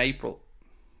March and April.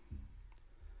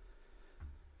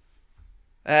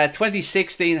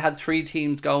 2016 had 3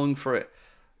 teams going for it.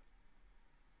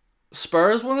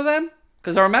 Spurs one of them?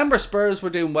 Because I remember Spurs were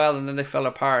doing well and then they fell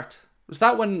apart. Was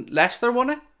that when Leicester won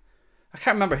it? I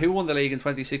can't remember who won the league in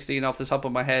 2016 off the top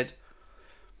of my head.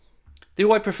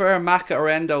 Do I prefer Maka or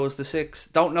Endo as the 6?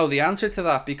 Don't know the answer to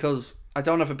that because I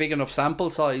don't have a big enough sample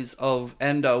size of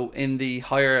Endo in the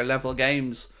higher level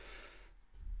games,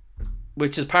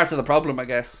 which is part of the problem, I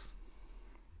guess.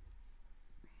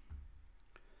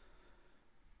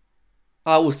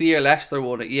 Oh, it was the year Leicester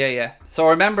won it. Yeah. So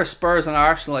I remember Spurs and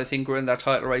Arsenal, I think, were in that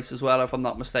title race as well, if I'm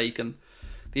not mistaken.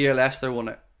 The year Leicester won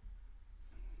it.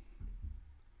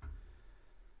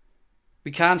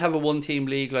 We can't have a one-team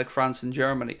league like France and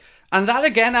Germany. And that,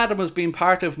 again, Adam, has been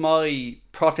part of my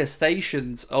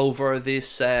protestations over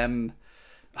this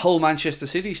whole Manchester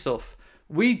City stuff.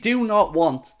 We do not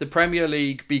want the Premier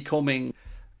League becoming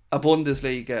a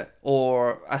Bundesliga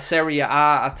or a Serie A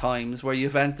at times where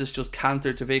Juventus just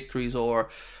canter to victories, or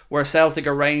where Celtic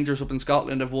or Rangers up in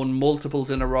Scotland have won multiples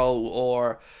in a row,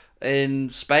 or in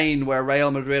Spain where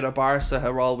Real Madrid or Barca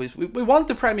are always... We want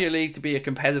the Premier League to be a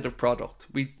competitive product.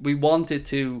 We want it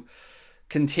to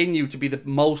continue to be the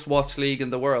most watched league in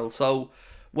the world. So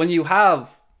when you have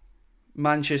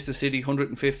Manchester City,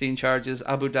 115 charges,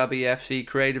 Abu Dhabi FC,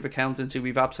 Creative Accountancy,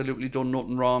 we've absolutely done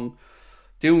nothing wrong,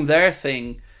 doing their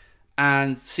thing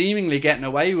and seemingly getting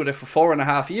away with it for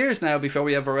 4.5 years now before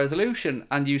we have a resolution,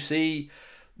 and you see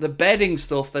the betting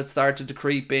stuff that started to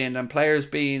creep in and players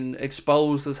being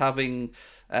exposed as having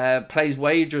placed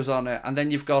wagers on it, and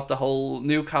then you've got the whole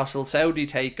Newcastle Saudi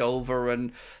takeover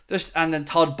and then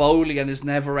Todd Bowley and his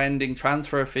never-ending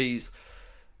transfer fees.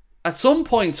 At some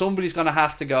point somebody's going to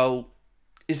have to go,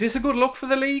 is this a good look for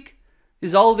the league?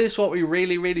 Is all this what we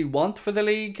really, really want for the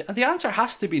league? And the answer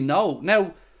has to be no.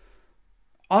 Now,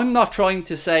 I'm not trying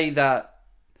to say that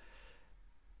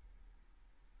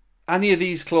any of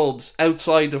these clubs,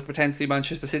 outside of potentially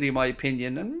Manchester City, in my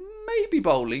opinion, and maybe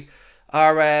Bowley,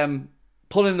 are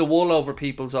pulling the wool over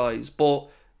people's eyes. But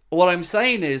what I'm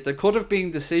saying is there could have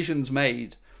been decisions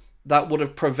made that would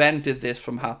have prevented this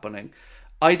from happening.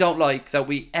 I don't like that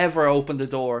we ever open the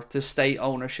door to state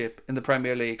ownership in the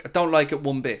Premier League. I don't like it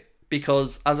one bit.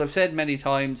 Because, as I've said many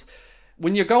times,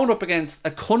 when you're going up against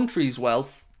a country's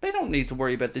wealth, they don't need to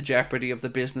worry about the jeopardy of the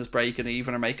business breaking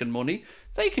even or making money.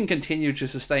 They can continue to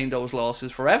sustain those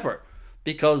losses forever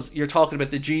because you're talking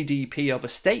about the GDP of a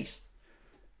state.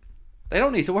 They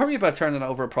don't need to worry about turning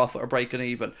over a profit or breaking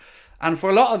even. And for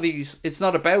a lot of these, it's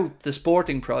not about the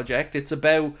sporting project. It's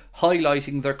about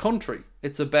highlighting their country.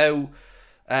 It's about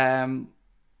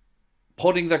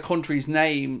putting their country's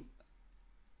name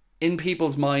in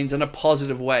people's minds in a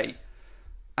positive way.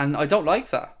 And I don't like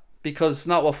that, because it's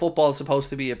not what football is supposed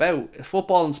to be about.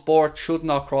 Football and sport should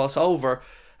not cross over,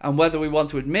 and whether we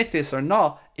want to admit this or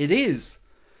not, it is.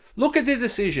 Look at the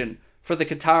decision for the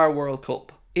Qatar World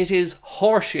Cup. It is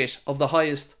horseshit of the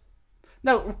highest.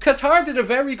 Now, Qatar did a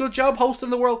very good job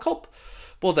hosting the World Cup,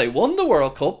 but they won the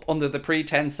World Cup under the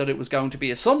pretense that it was going to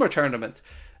be a summer tournament.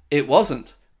 It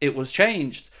wasn't. It was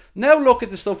changed. Now look at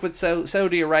the stuff with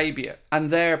Saudi Arabia and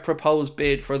their proposed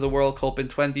bid for the World Cup in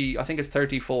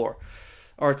 34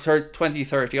 or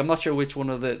 2030. I'm not sure which one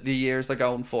of the years they're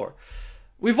going for.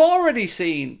 We've already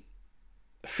seen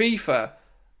FIFA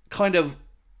kind of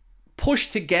push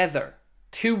together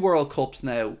 2 World Cups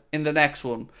now in the next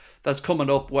one that's coming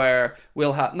up, where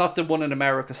we'll have, not the one in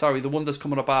America, sorry, the one that's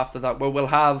coming up after that, where we'll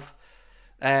have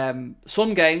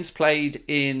some games played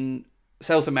in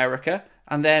South America,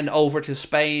 and then over to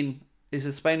Spain. Is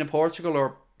it Spain and Portugal,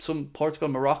 or Portugal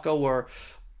and Morocco, or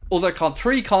other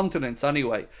 3 continents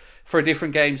anyway, for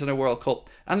different games in a World Cup.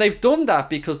 And they've done that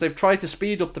because they've tried to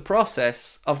speed up the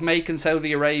process of making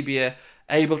Saudi Arabia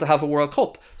able to have a World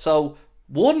Cup. So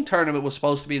one tournament was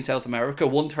supposed to be in South America,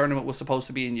 one tournament was supposed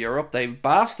to be in Europe. They've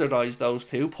bastardized those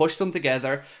 2, pushed them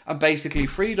together, and basically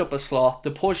freed up a slot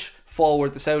to push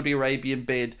forward the Saudi Arabian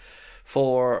bid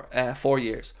for 4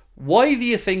 years. Why do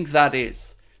you think that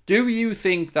is? Do you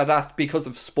think that that's because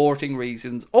of sporting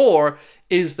reasons, or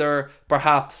is there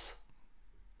perhaps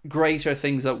greater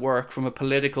things at work from a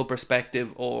political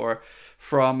perspective or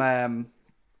from a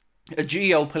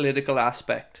geopolitical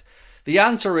aspect? The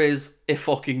answer is, it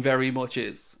fucking very much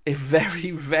is. It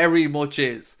very, very much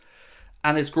is.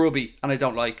 And it's grubby, and I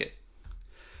don't like it.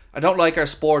 I don't like our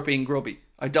sport being grubby.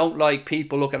 I don't like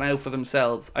people looking out for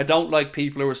themselves. I don't like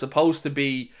people who are supposed to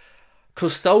be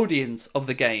custodians of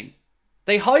the game.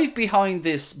 They hide behind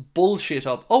this bullshit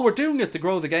of, oh, we're doing it to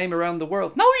grow the game around the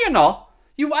world. No, you're not.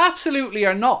 You absolutely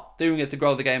are not doing it to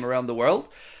grow the game around the world.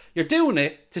 You're doing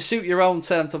it to suit your own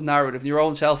sense of narrative, your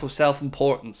own self of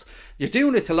self-importance. You're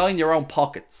doing it to line your own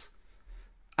pockets.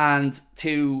 And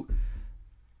to,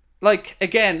 like,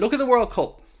 again, look at the World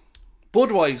Cup.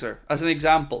 Budweiser, as an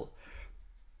example,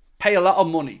 pay a lot of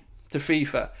money to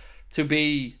FIFA to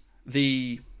be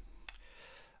the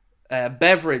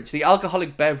beverage, the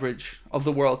alcoholic beverage of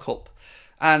the World Cup.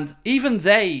 And even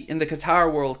they, in the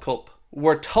Qatar World Cup,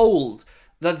 were told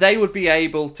that they would be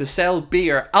able to sell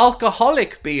beer,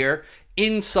 alcoholic beer,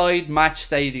 inside match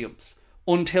stadiums.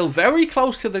 Until very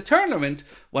close to the tournament,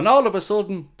 when all of a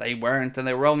sudden they weren't, and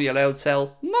they were only allowed to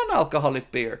sell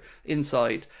non-alcoholic beer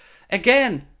inside.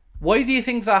 Again, why do you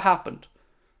think that happened?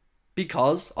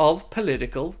 Because of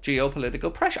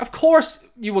geopolitical pressure. Of course,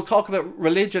 you will talk about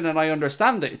religion, and I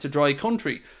understand that it's a dry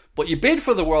country, but you bid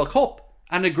for the World Cup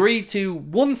and agreed to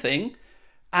one thing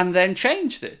and then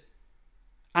changed it.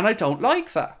 And I don't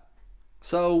like that.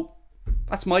 So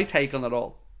that's my take on it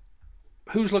all.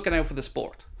 Who's looking out for the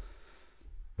sport?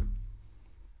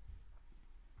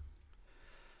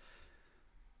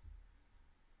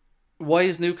 Why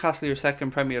is Newcastle your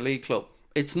second Premier League club?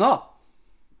 It's not.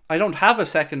 I don't have a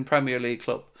second Premier League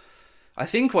club. I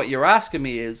think what you're asking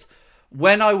me is,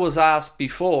 when I was asked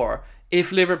before,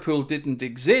 if Liverpool didn't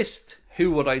exist,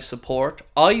 who would I support?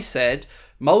 I said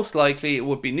most likely it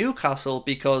would be Newcastle,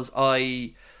 because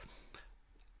I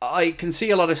can see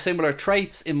a lot of similar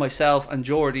traits in myself and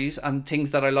Geordie's, and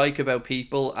things that I like about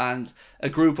people, and a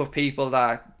group of people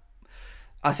that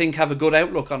I think have a good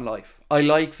outlook on life. I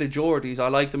like the Geordies. I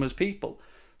like them as people.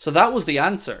 So that was the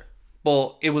answer.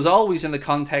 But it was always in the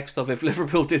context of if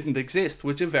Liverpool didn't exist,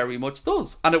 which it very much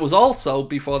does. And it was also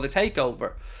before the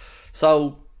takeover.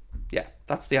 So, yeah,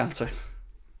 that's the answer.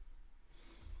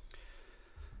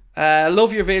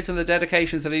 Love your vids and the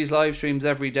dedication to these live streams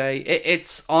every day.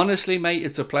 It's honestly, mate,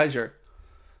 it's a pleasure.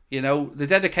 You know, the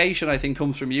dedication, I think,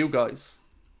 comes from you guys.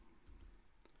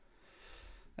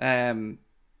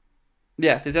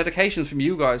 Yeah, the dedication's from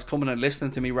you guys coming and listening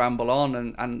to me ramble on,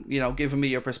 and you know, giving me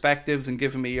your perspectives and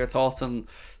giving me your thoughts on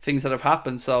things that have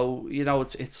happened. So, you know,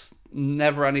 it's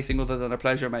never anything other than a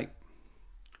pleasure, mate.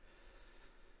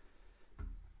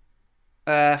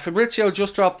 Fabrizio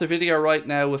just dropped the video right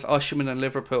now with OSIMHEN and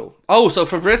Liverpool. Oh, so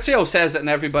Fabrizio says it and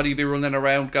everybody be running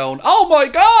around going, oh my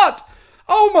god!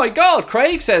 Oh my god!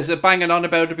 Craig says it, banging on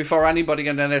about it before anybody,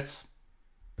 and then it's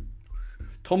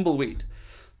tumbleweed.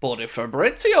 But if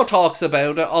Fabrizio talks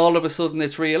about it, all of a sudden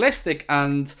it's realistic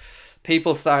and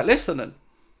people start listening.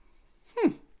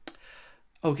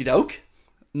 Okie doke.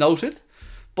 Noted.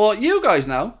 But you guys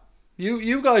know.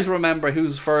 You guys remember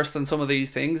who's first in some of these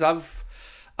things.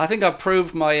 I think I've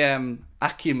proved my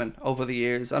acumen over the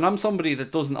years. And I'm somebody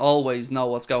that doesn't always know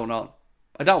what's going on.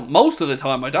 I don't. Most of the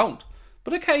time I don't.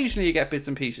 But occasionally you get bits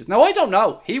and pieces. Now I don't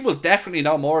know. He will definitely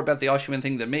know more about the OSIMHEN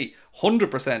thing than me.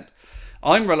 100%.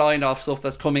 I'm relying off stuff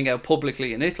that's coming out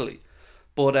publicly in Italy.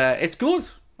 But it's good.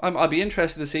 I'll be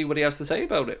interested to see what he has to say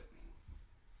about it.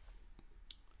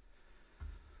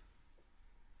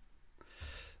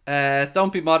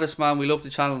 Don't be modest, man. We love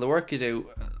the channel and the work you do.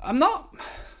 I'm not...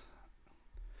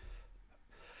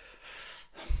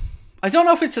 I don't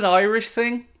know if it's an Irish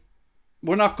thing.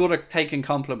 We're not good at taking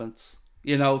compliments.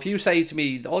 You know, if you say to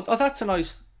me, oh that's a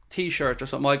nice t-shirt or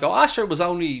something, I go, sure, it was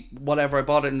only whatever, I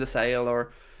bought it in the sale.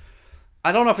 Or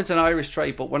I don't know if it's an Irish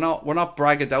trait, but we're not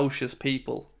braggadocious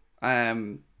people. I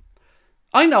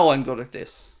know I'm good at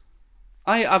this.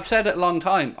 I've said it a long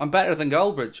time. I'm better than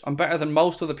Goldbridge. I'm better than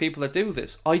most of the people that do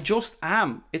this. I just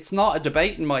am. It's not a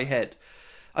debate in my head.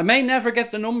 I may never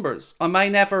get the numbers. I may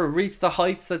never reach the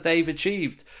heights that they've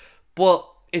achieved. But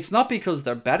it's not because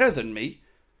they're better than me.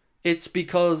 It's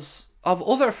because of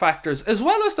other factors, as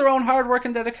well as their own hard work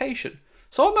and dedication.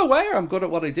 So I'm aware I'm good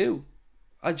at what I do.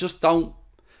 I just don't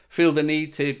feel the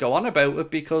need to go on about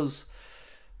it because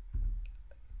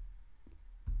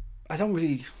I don't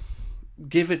really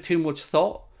give it too much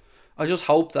thought. I just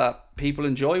hope that people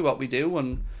enjoy what we do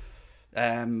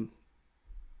and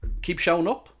keep showing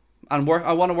up and work.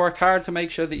 I want to work hard to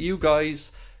make sure that you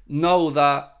guys know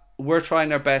that we're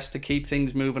trying our best to keep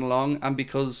things moving along, and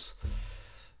because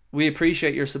we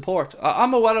appreciate your support.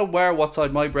 I'm well aware what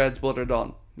side my bread's buttered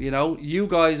on. You know, you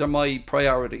guys are my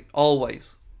priority,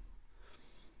 always.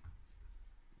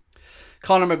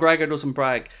 Conor McGregor doesn't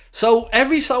brag. So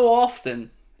every so often,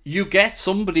 you get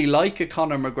somebody like a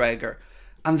Conor McGregor,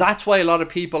 and that's why a lot of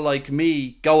people like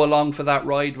me go along for that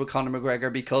ride with Conor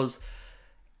McGregor, because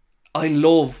I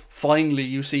love, finally,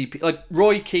 you see, like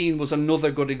Roy Keane was another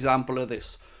good example of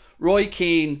this. Roy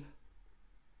Keane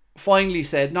finally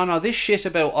said, no, this shit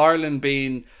about Ireland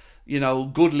being,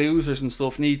 good losers and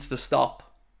stuff needs to stop.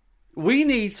 We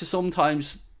need to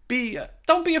sometimes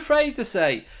don't be afraid to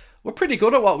say, we're pretty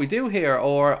good at what we do here,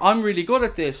 or I'm really good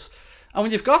at this. And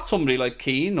when you've got somebody like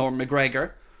Keane or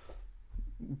McGregor,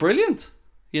 brilliant,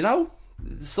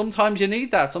 Sometimes you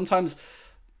need that. Sometimes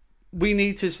we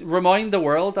need to remind the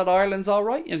world that Ireland's all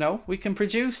right, We can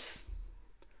produce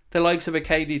the likes of a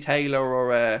Katie Taylor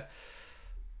or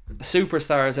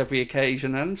superstars every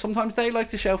occasion, and sometimes they like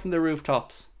to shout from the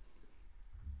rooftops.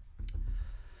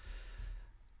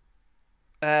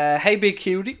 Hey Big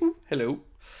Cutie. Ooh, hello.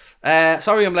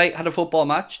 Sorry I'm late, had a football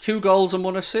match. 2 goals and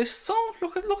 1 assist. So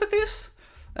look at this.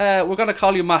 We're going to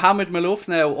call you Mohamed Malouf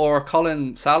now, or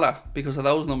Colin Salah, because of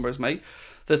those numbers, mate.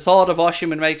 The thought of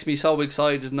OSIMHEN makes me so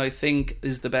excited, and I think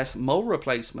is the best Mo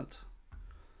replacement.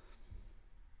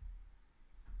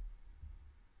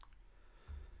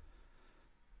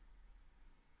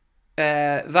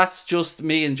 That's just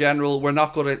me in general. We're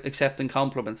not good at accepting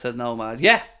compliments, said Nomad.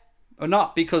 Yeah, we're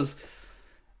not, because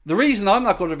the reason I'm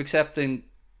not good at accepting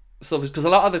stuff is because a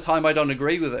lot of the time I don't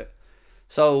agree with it.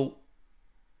 So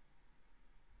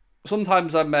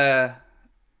sometimes I'm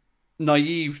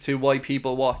naive to why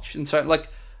people watch. And certain,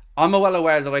 I'm well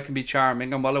aware that I can be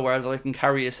charming. I'm well aware that I can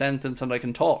carry a sentence and I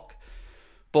can talk.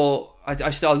 But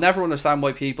I'll never understand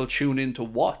why people tune in to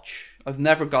watch. I've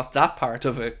never got that part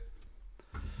of it.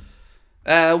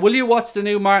 Will you watch the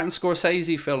new Martin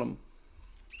Scorsese film?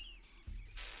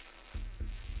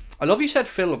 I love you said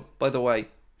film, by the way,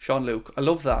 Sean Luke. I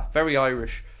love that. Very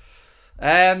Irish.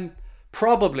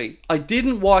 Probably. I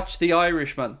didn't watch The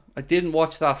Irishman. I didn't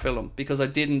watch that film because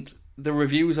the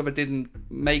reviews of it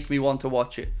didn't make me want to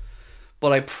watch it.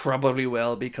 But I probably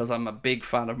will because I'm a big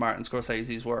fan of Martin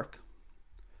Scorsese's work.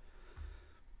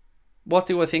 What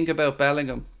do I think about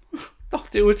Bellingham?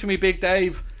 Don't do it to me, Big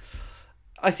Dave.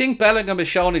 I think Bellingham has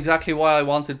shown exactly why I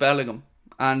wanted Bellingham,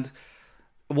 and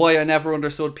why I never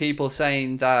understood people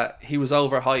saying that he was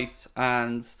overhyped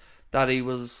and that he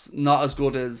was not as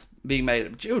good as being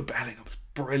made. Jude Bellingham's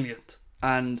brilliant,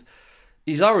 and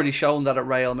he's already shown that at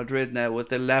Real Madrid now with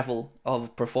the level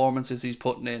of performances he's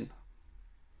putting in.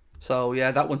 So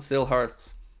yeah, that one still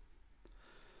hurts.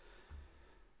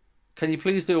 Can you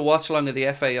please do a watch along of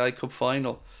the FAI Cup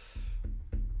final?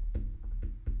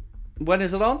 When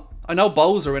is it on? I know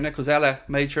Bows are in it because Ella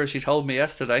made sure she told me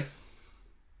yesterday.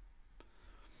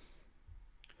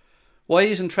 Why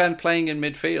isn't Trent playing in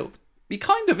midfield? He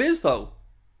kind of is though.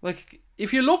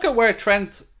 If you look at where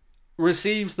Trent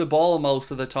receives the ball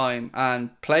most of the time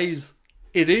and plays,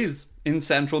 it is in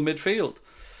central midfield.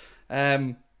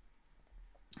 As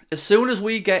soon as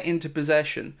we get into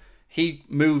possession, he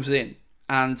moves in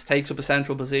and takes up a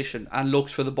central position and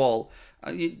looks for the ball,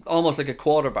 almost like a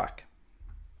quarterback.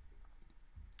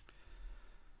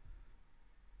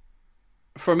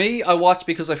 For me, I watch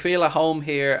because I feel at home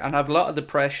here and have a lot of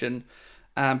depression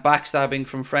and backstabbing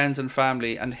from friends and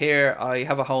family. And here I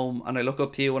have a home and I look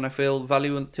up to you and I feel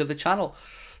value to the channel.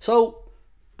 So,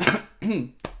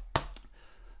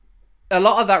 a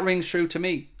lot of that rings true to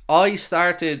me. I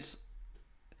started...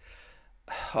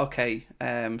 Okay,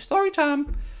 story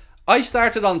time. I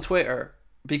started on Twitter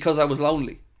because I was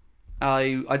lonely.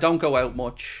 I don't go out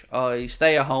much. I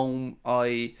stay at home.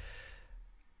 I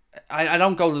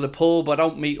don't go to the pub. I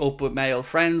don't meet up with male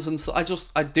friends, and so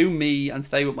I do me and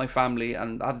stay with my family,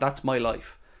 and that's my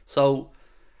life. So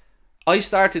I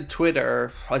started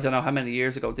Twitter, I don't know how many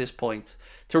years ago at this point,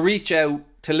 to reach out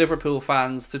to Liverpool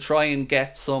fans to try and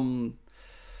get some,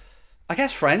 I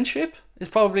guess friendship is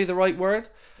probably the right word.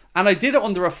 And I did it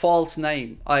under a false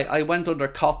name. I went under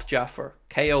Cop Jaffer,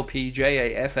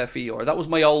 Kopjaffer. That was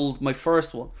my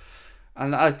first one.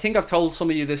 And I think I've told some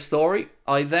of you this story.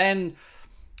 I then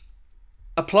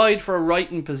applied for a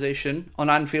writing position on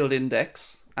Anfield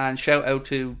Index, and shout out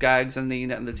to Gags and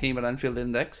Nina and the team at Anfield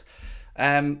Index.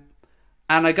 And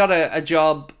I got I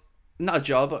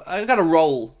got a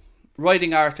role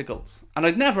writing articles. And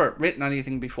I'd never written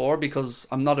anything before because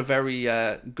I'm not a very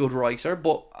good writer,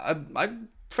 but I'm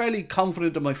fairly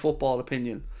confident in my football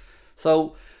opinion.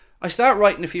 So I start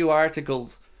writing a few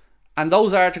articles, and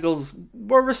those articles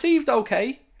were received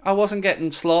okay. I wasn't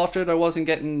getting slaughtered, I wasn't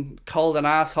getting called an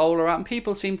asshole or that, and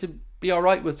people seemed to be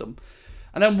alright with them.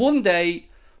 And then one day,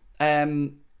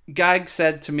 Gag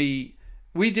said to me,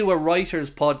 we do a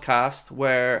writers podcast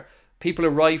where people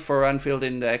who write for Anfield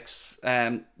Index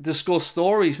discuss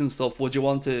stories and stuff. Would you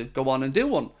want to go on and do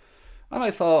one? And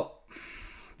I thought,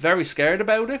 very scared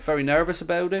about it, very nervous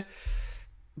about it.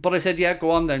 But I said, yeah, go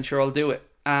on then, sure, I'll do it.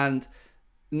 And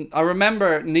I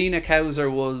remember Nina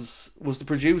Kauser was the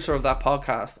producer of that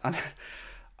podcast, and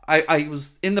I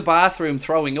was in the bathroom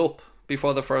throwing up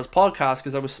before the first podcast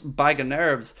because I was bagging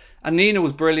nerves. And Nina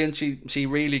was brilliant. She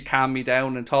really calmed me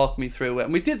down and talked me through it.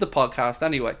 And we did the podcast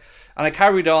anyway. And I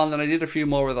carried on and I did a few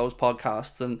more of those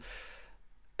podcasts. And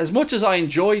as much as I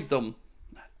enjoyed them,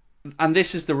 and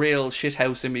this is the real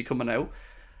shithouse in me coming out,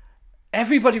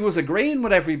 everybody was agreeing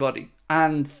with everybody.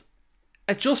 And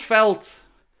it just felt...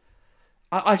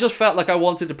 I just felt like I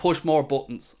wanted to push more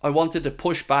buttons. I wanted to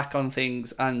push back on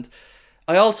things, and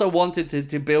I also wanted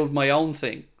to build my own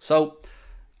thing. So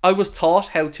I was taught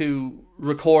how to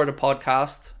record a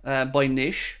podcast by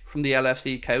Nish from the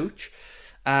LFC Couch,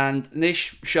 and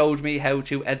Nish showed me how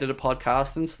to edit a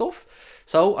podcast and stuff.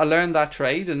 So I learned that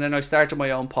trade, and then I started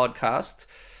my own podcast.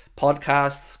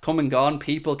 Podcasts come and gone,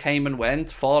 people came and went,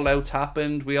 fallouts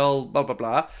happened, we all blah blah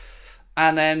blah.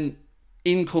 And then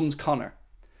in comes Connor.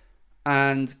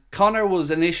 And Connor was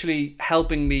initially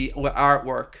helping me with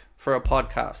artwork for a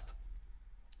podcast.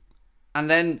 And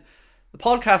then the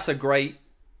podcasts are great.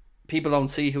 People don't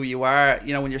see who you are.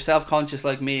 You know, when you're self-conscious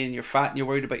like me and you're fat and you're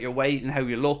worried about your weight and how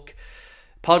you look,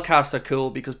 podcasts are cool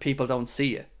because people don't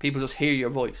see you. People just hear your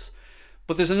voice.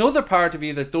 But there's another part of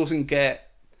you that doesn't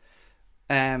get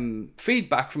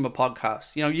feedback from a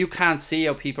podcast. You know, you can't see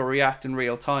how people react in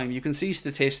real time. You can see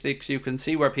statistics, you can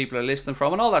see where people are listening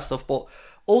from and all that stuff, but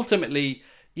ultimately,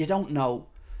 you don't know.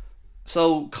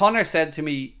 So Connor said to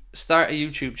me, start a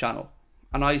YouTube channel.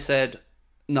 And I said,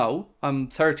 no, I'm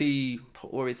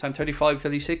 35,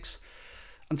 36.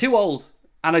 I'm too old.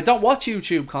 And I don't watch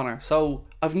YouTube, Connor. So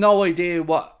I've no idea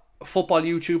what a football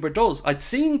YouTuber does. I'd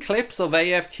seen clips of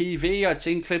AFTV. I'd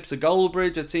seen clips of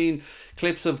Goldbridge. I'd seen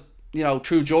clips of, you know,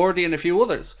 True Geordie and a few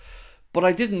others. But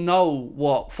I didn't know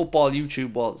what football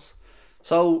YouTube was.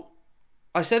 So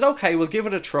I said, okay, we'll give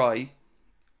it a try.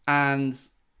 And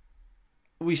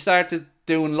we started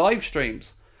doing live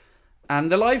streams. And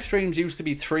the live streams used to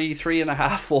be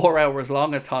 3.5, 4 hours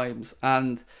long at times.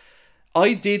 And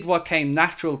I did what came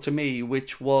natural to me,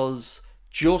 which was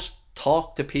just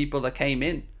talk to people that came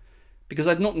in. Because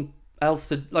I had nothing else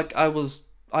to...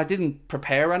 I didn't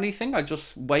prepare anything. I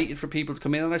just waited for people to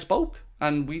come in and I spoke.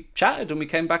 And we chatted and we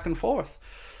came back and forth.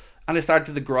 And it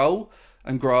started to grow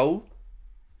and grow.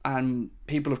 And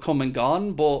people have come and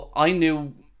gone. But I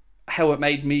knew how it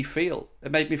made me feel.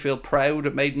 It made me feel proud.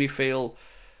 It made me feel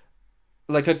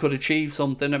like I could achieve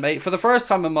something. For the first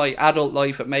time in my adult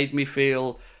life, it made me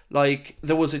feel like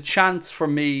there was a chance for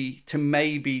me to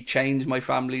maybe change my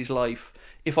family's life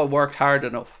if I worked hard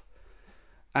enough.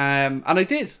 And I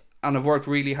did. And I've worked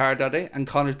really hard at it. And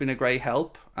Connor's been a great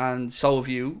help. And so have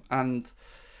you. And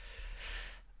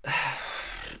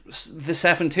the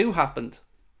 7-2 happened.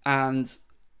 And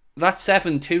that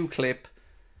 7-2 clip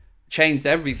changed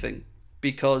everything,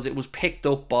 because it was picked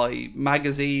up by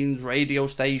magazines, radio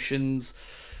stations,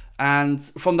 and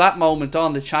from that moment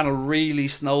on the channel really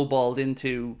snowballed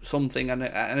into something, and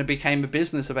it became a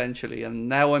business eventually. And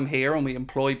now I'm here and we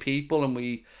employ people, and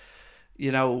we,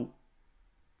 you know,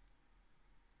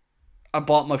 I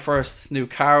bought my first new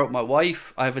car with my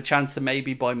wife. I have a chance to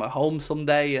maybe buy my home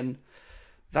someday, and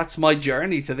that's my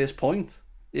journey to this point.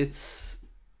 It's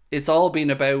all been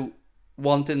about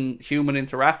wanting human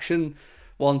interaction,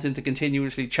 wanting to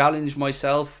continuously challenge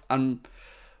myself, and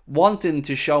wanting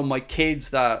to show my kids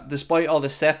that despite all the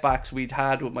setbacks we'd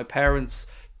had with my parents,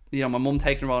 you know, my mum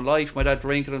taking her own life, my dad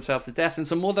drinking himself to death, and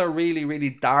some other really, really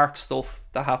dark stuff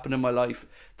that happened in my life,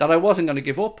 that I wasn't going to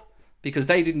give up, because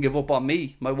they didn't give up on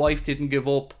me. My wife didn't give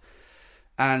up,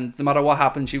 and no matter what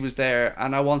happened, she was there,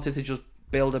 and I wanted to just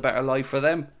build a better life for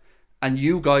them. And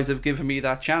you guys have given me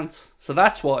that chance. So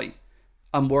that's why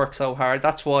I'm work so hard.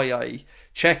 That's why I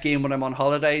check in when I'm on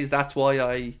holidays. That's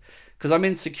why because I'm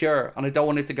insecure and I don't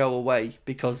want it to go away,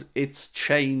 because it's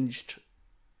changed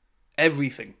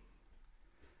everything.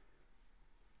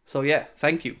 So yeah,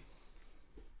 thank you.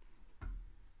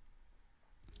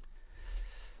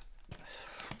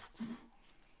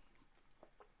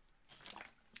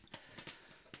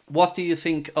 What do you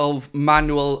think of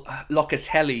Manuel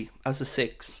Locatelli as a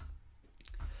 6?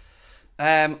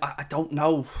 I don't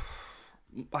know.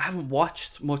 I haven't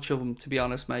watched much of him, to be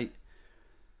honest, mate.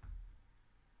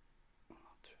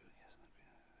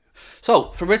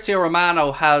 So, Fabrizio Romano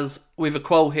we have a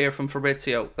quote here from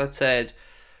Fabrizio that said,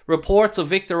 reports of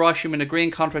Victor Osimhen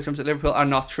agreeing contract terms at Liverpool are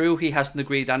not true. He hasn't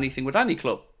agreed anything with any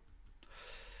club.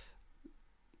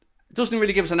 It doesn't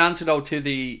really give us an answer, though, to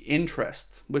the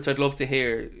interest, which I'd love to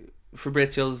hear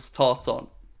Fabrizio's thoughts on.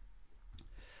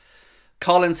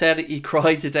 Colin said he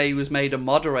cried the day he was made a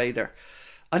moderator.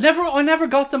 I never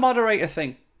got the moderator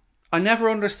thing. I never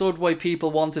understood why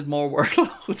people wanted more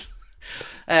workload.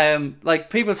 Like,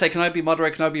 people say, can I be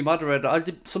moderate? Can I be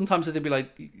moderate? Sometimes they'd be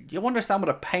like, you understand what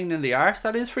a pain in the arse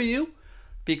that is for you?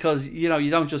 Because, you know, you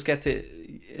don't just get to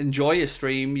enjoy a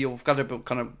stream. You've got to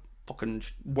kind of fucking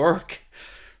work.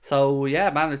 So, yeah,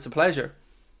 man, it's a pleasure.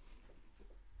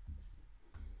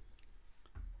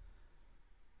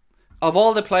 Of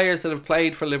all the players that have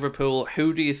played for Liverpool,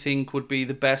 who do you think would be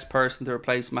the best person to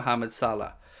replace Mohamed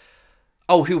Salah?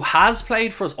 Oh, who has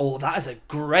played for us? Oh, that is a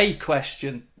great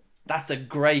question. That's a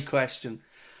great question.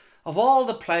 Of all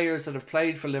the players that have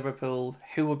played for Liverpool,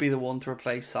 who would be the one to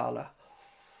replace Salah?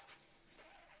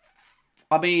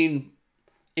 I mean,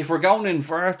 if we're going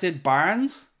inverted,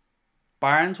 Barnes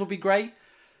would be great.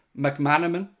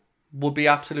 McManaman would be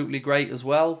absolutely great as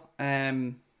well.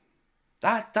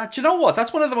 That you know what?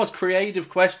 That's one of the most creative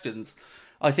questions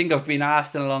I think I've been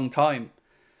asked in a long time.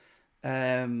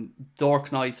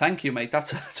 Dork Knight, thank you, mate.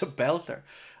 That's a belter.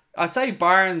 I'd say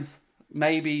Barnes,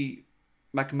 maybe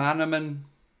McManaman.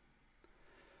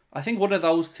 I think one of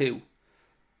those two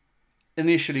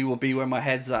initially will be where my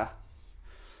head's at.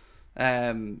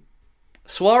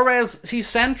 Suarez, he's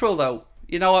central though.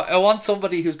 You know, I want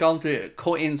somebody who's going to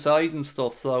cut inside and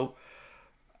stuff. So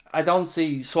I don't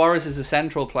see Suarez as a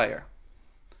central player.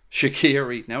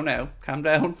 Shaqiri, no, calm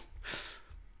down.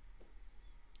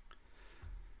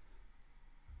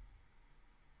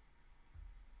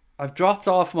 I've dropped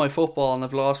off my football and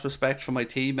I've lost respect for my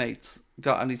teammates.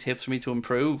 Got any tips for me to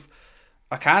improve?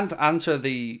 I can't answer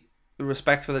the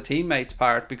respect for the teammates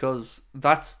part because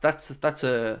that's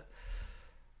a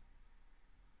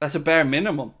bare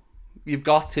minimum. You've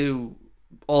got to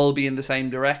all be in the same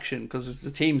direction because it's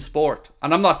a team sport.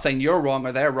 And I'm not saying you're wrong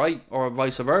or they're right or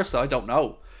vice versa. I don't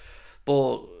know.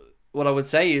 But what I would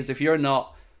say is if you're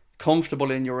not comfortable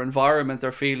in your environment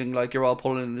or feeling like you're all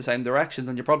pulling in the same direction,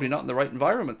 then you're probably not in the right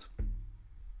environment.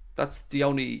 That's the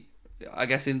only, I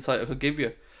guess, insight I could give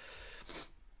you.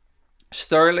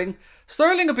 Sterling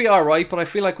would be alright, but I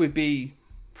feel like we'd be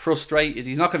frustrated.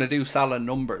 He's not going to do Salah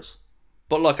numbers.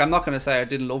 But look, I'm not going to say I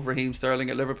didn't love Raheem Sterling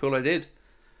at Liverpool. I did.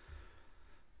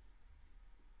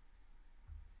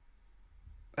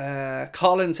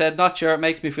 Colin said, not sure, it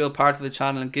makes me feel part of the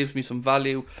channel and gives me some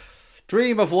value.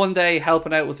 Dream of one day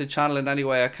helping out with the channel in any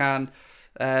way I can.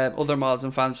 Other mods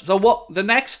and fans. So what the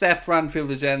next step for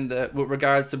Anfield Agenda with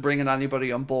regards to bringing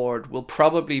anybody on board will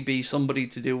probably be somebody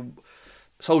to do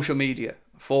social media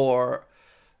for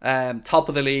Top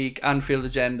of the League, Anfield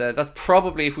Agenda. That's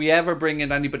probably, if we ever bring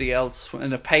in anybody else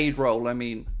in a paid role, I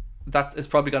mean, that is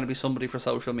probably going to be somebody for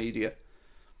social media.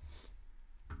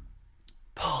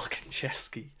 Paul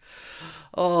Konchesky.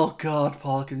 Oh God,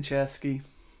 Paul Konchesky.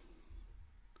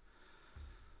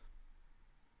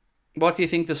 What do you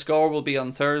think the score will be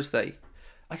on Thursday?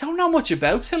 I don't know much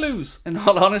about Toulouse, in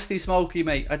all honesty, Smokey,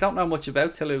 mate. I don't know much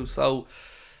about Toulouse, so,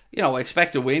 you know, I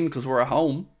expect a win because we're at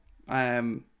home.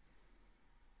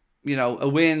 You know, a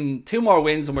win, 2 more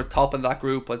wins and we're top in that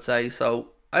group, I'd say.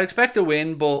 So I expect a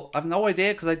win, but I've no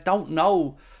idea because I don't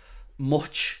know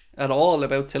much at all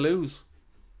about Toulouse.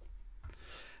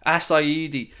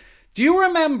 Asaidi. Do you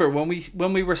remember when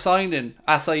we were signing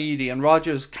Asaidi and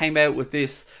Rodgers came out with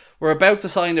this? We're about to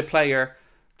sign a player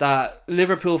that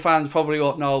Liverpool fans probably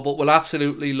won't know, but will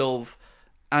absolutely love,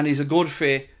 and he's a good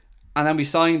fit. And then we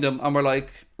signed him, and we're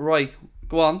like, right,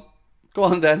 go on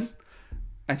then.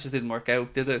 And it just didn't work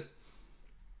out, did it?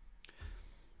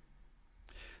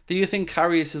 Do you think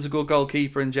Karius is a good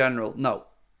goalkeeper in general? No,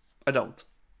 I don't.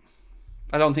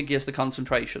 I don't think he has the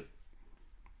concentration.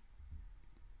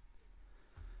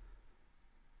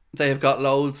 They have got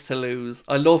loads to lose.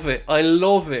 I love it. I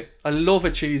love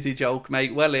a cheesy joke,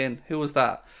 mate. Well in. Who was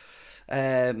that?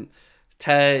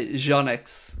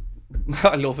 Tejonix.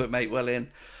 I love it, mate. Well in.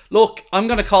 Look, I'm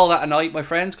going to call that a night, my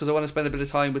friends, because I want to spend a bit of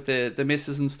time with the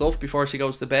missus and stuff before she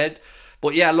goes to bed.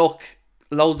 But yeah, look,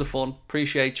 loads of fun.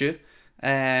 Appreciate you.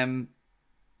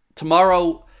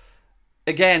 Tomorrow,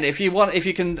 again, if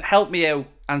you can help me out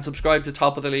and subscribe to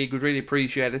Top of the League, we'd really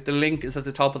appreciate it. The link is at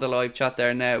the top of the live chat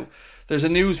there now. There's a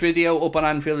news video up on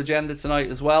Anfield Agenda tonight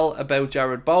as well about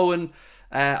Jared Bowen.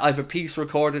 I have a piece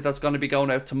recorded that's going to be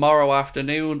going out tomorrow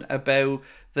afternoon about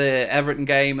the Everton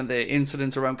game and the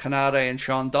incidents around KONATE and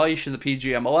Sean Dyche and the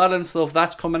PGMOL and stuff.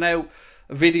 That's coming out.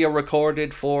 A video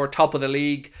recorded for Top of the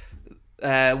League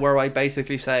where I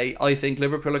basically say I think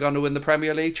Liverpool are going to win the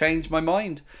Premier League. Change my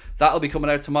mind. That'll be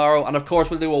coming out tomorrow. And of course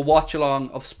we'll do a watch along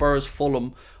of Spurs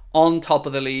Fulham on Top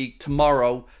of the League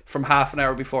tomorrow from half an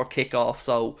hour before kick-off.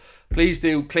 So please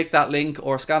do click that link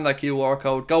or scan that QR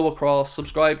code, go across,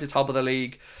 subscribe to Top of the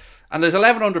League. And there's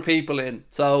 1,100 people in.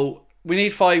 So We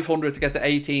need 500 to get to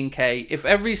 18k. If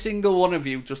every single one of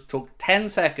you just took 10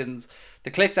 seconds to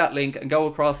click that link and go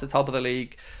across the top of the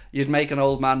league, you'd make an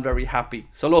old man very happy.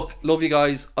 So look, love you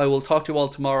guys. I will talk to you all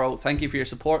tomorrow. Thank you for your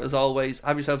support as always.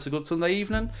 Have yourselves a good Sunday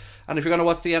evening. And if you're going to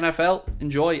watch the NFL,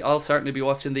 enjoy. I'll certainly be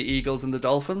watching the Eagles and the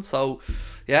Dolphins. So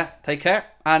yeah, take care.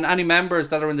 And any members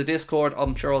that are in the Discord,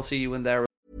 I'm sure I'll see you in there.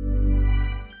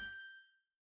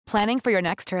 Planning for your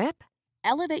next trip?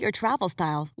 Elevate your travel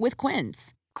style with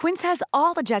Quince. Quince has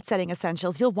all the jet-setting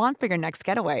essentials you'll want for your next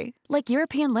getaway, like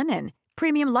European linen,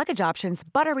 premium luggage options,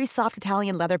 buttery soft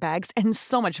Italian leather bags, and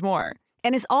so much more.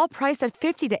 And is all priced at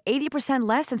 50 to 80%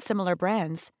 less than similar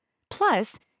brands.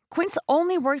 Plus, Quince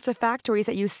only works with factories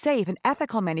that use safe and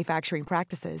ethical manufacturing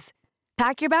practices.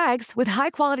 Pack your bags with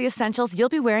high-quality essentials you'll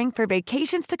be wearing for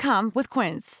vacations to come with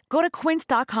Quince. Go to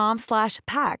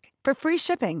quince.com/pack for free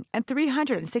shipping and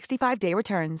 365-day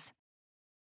returns.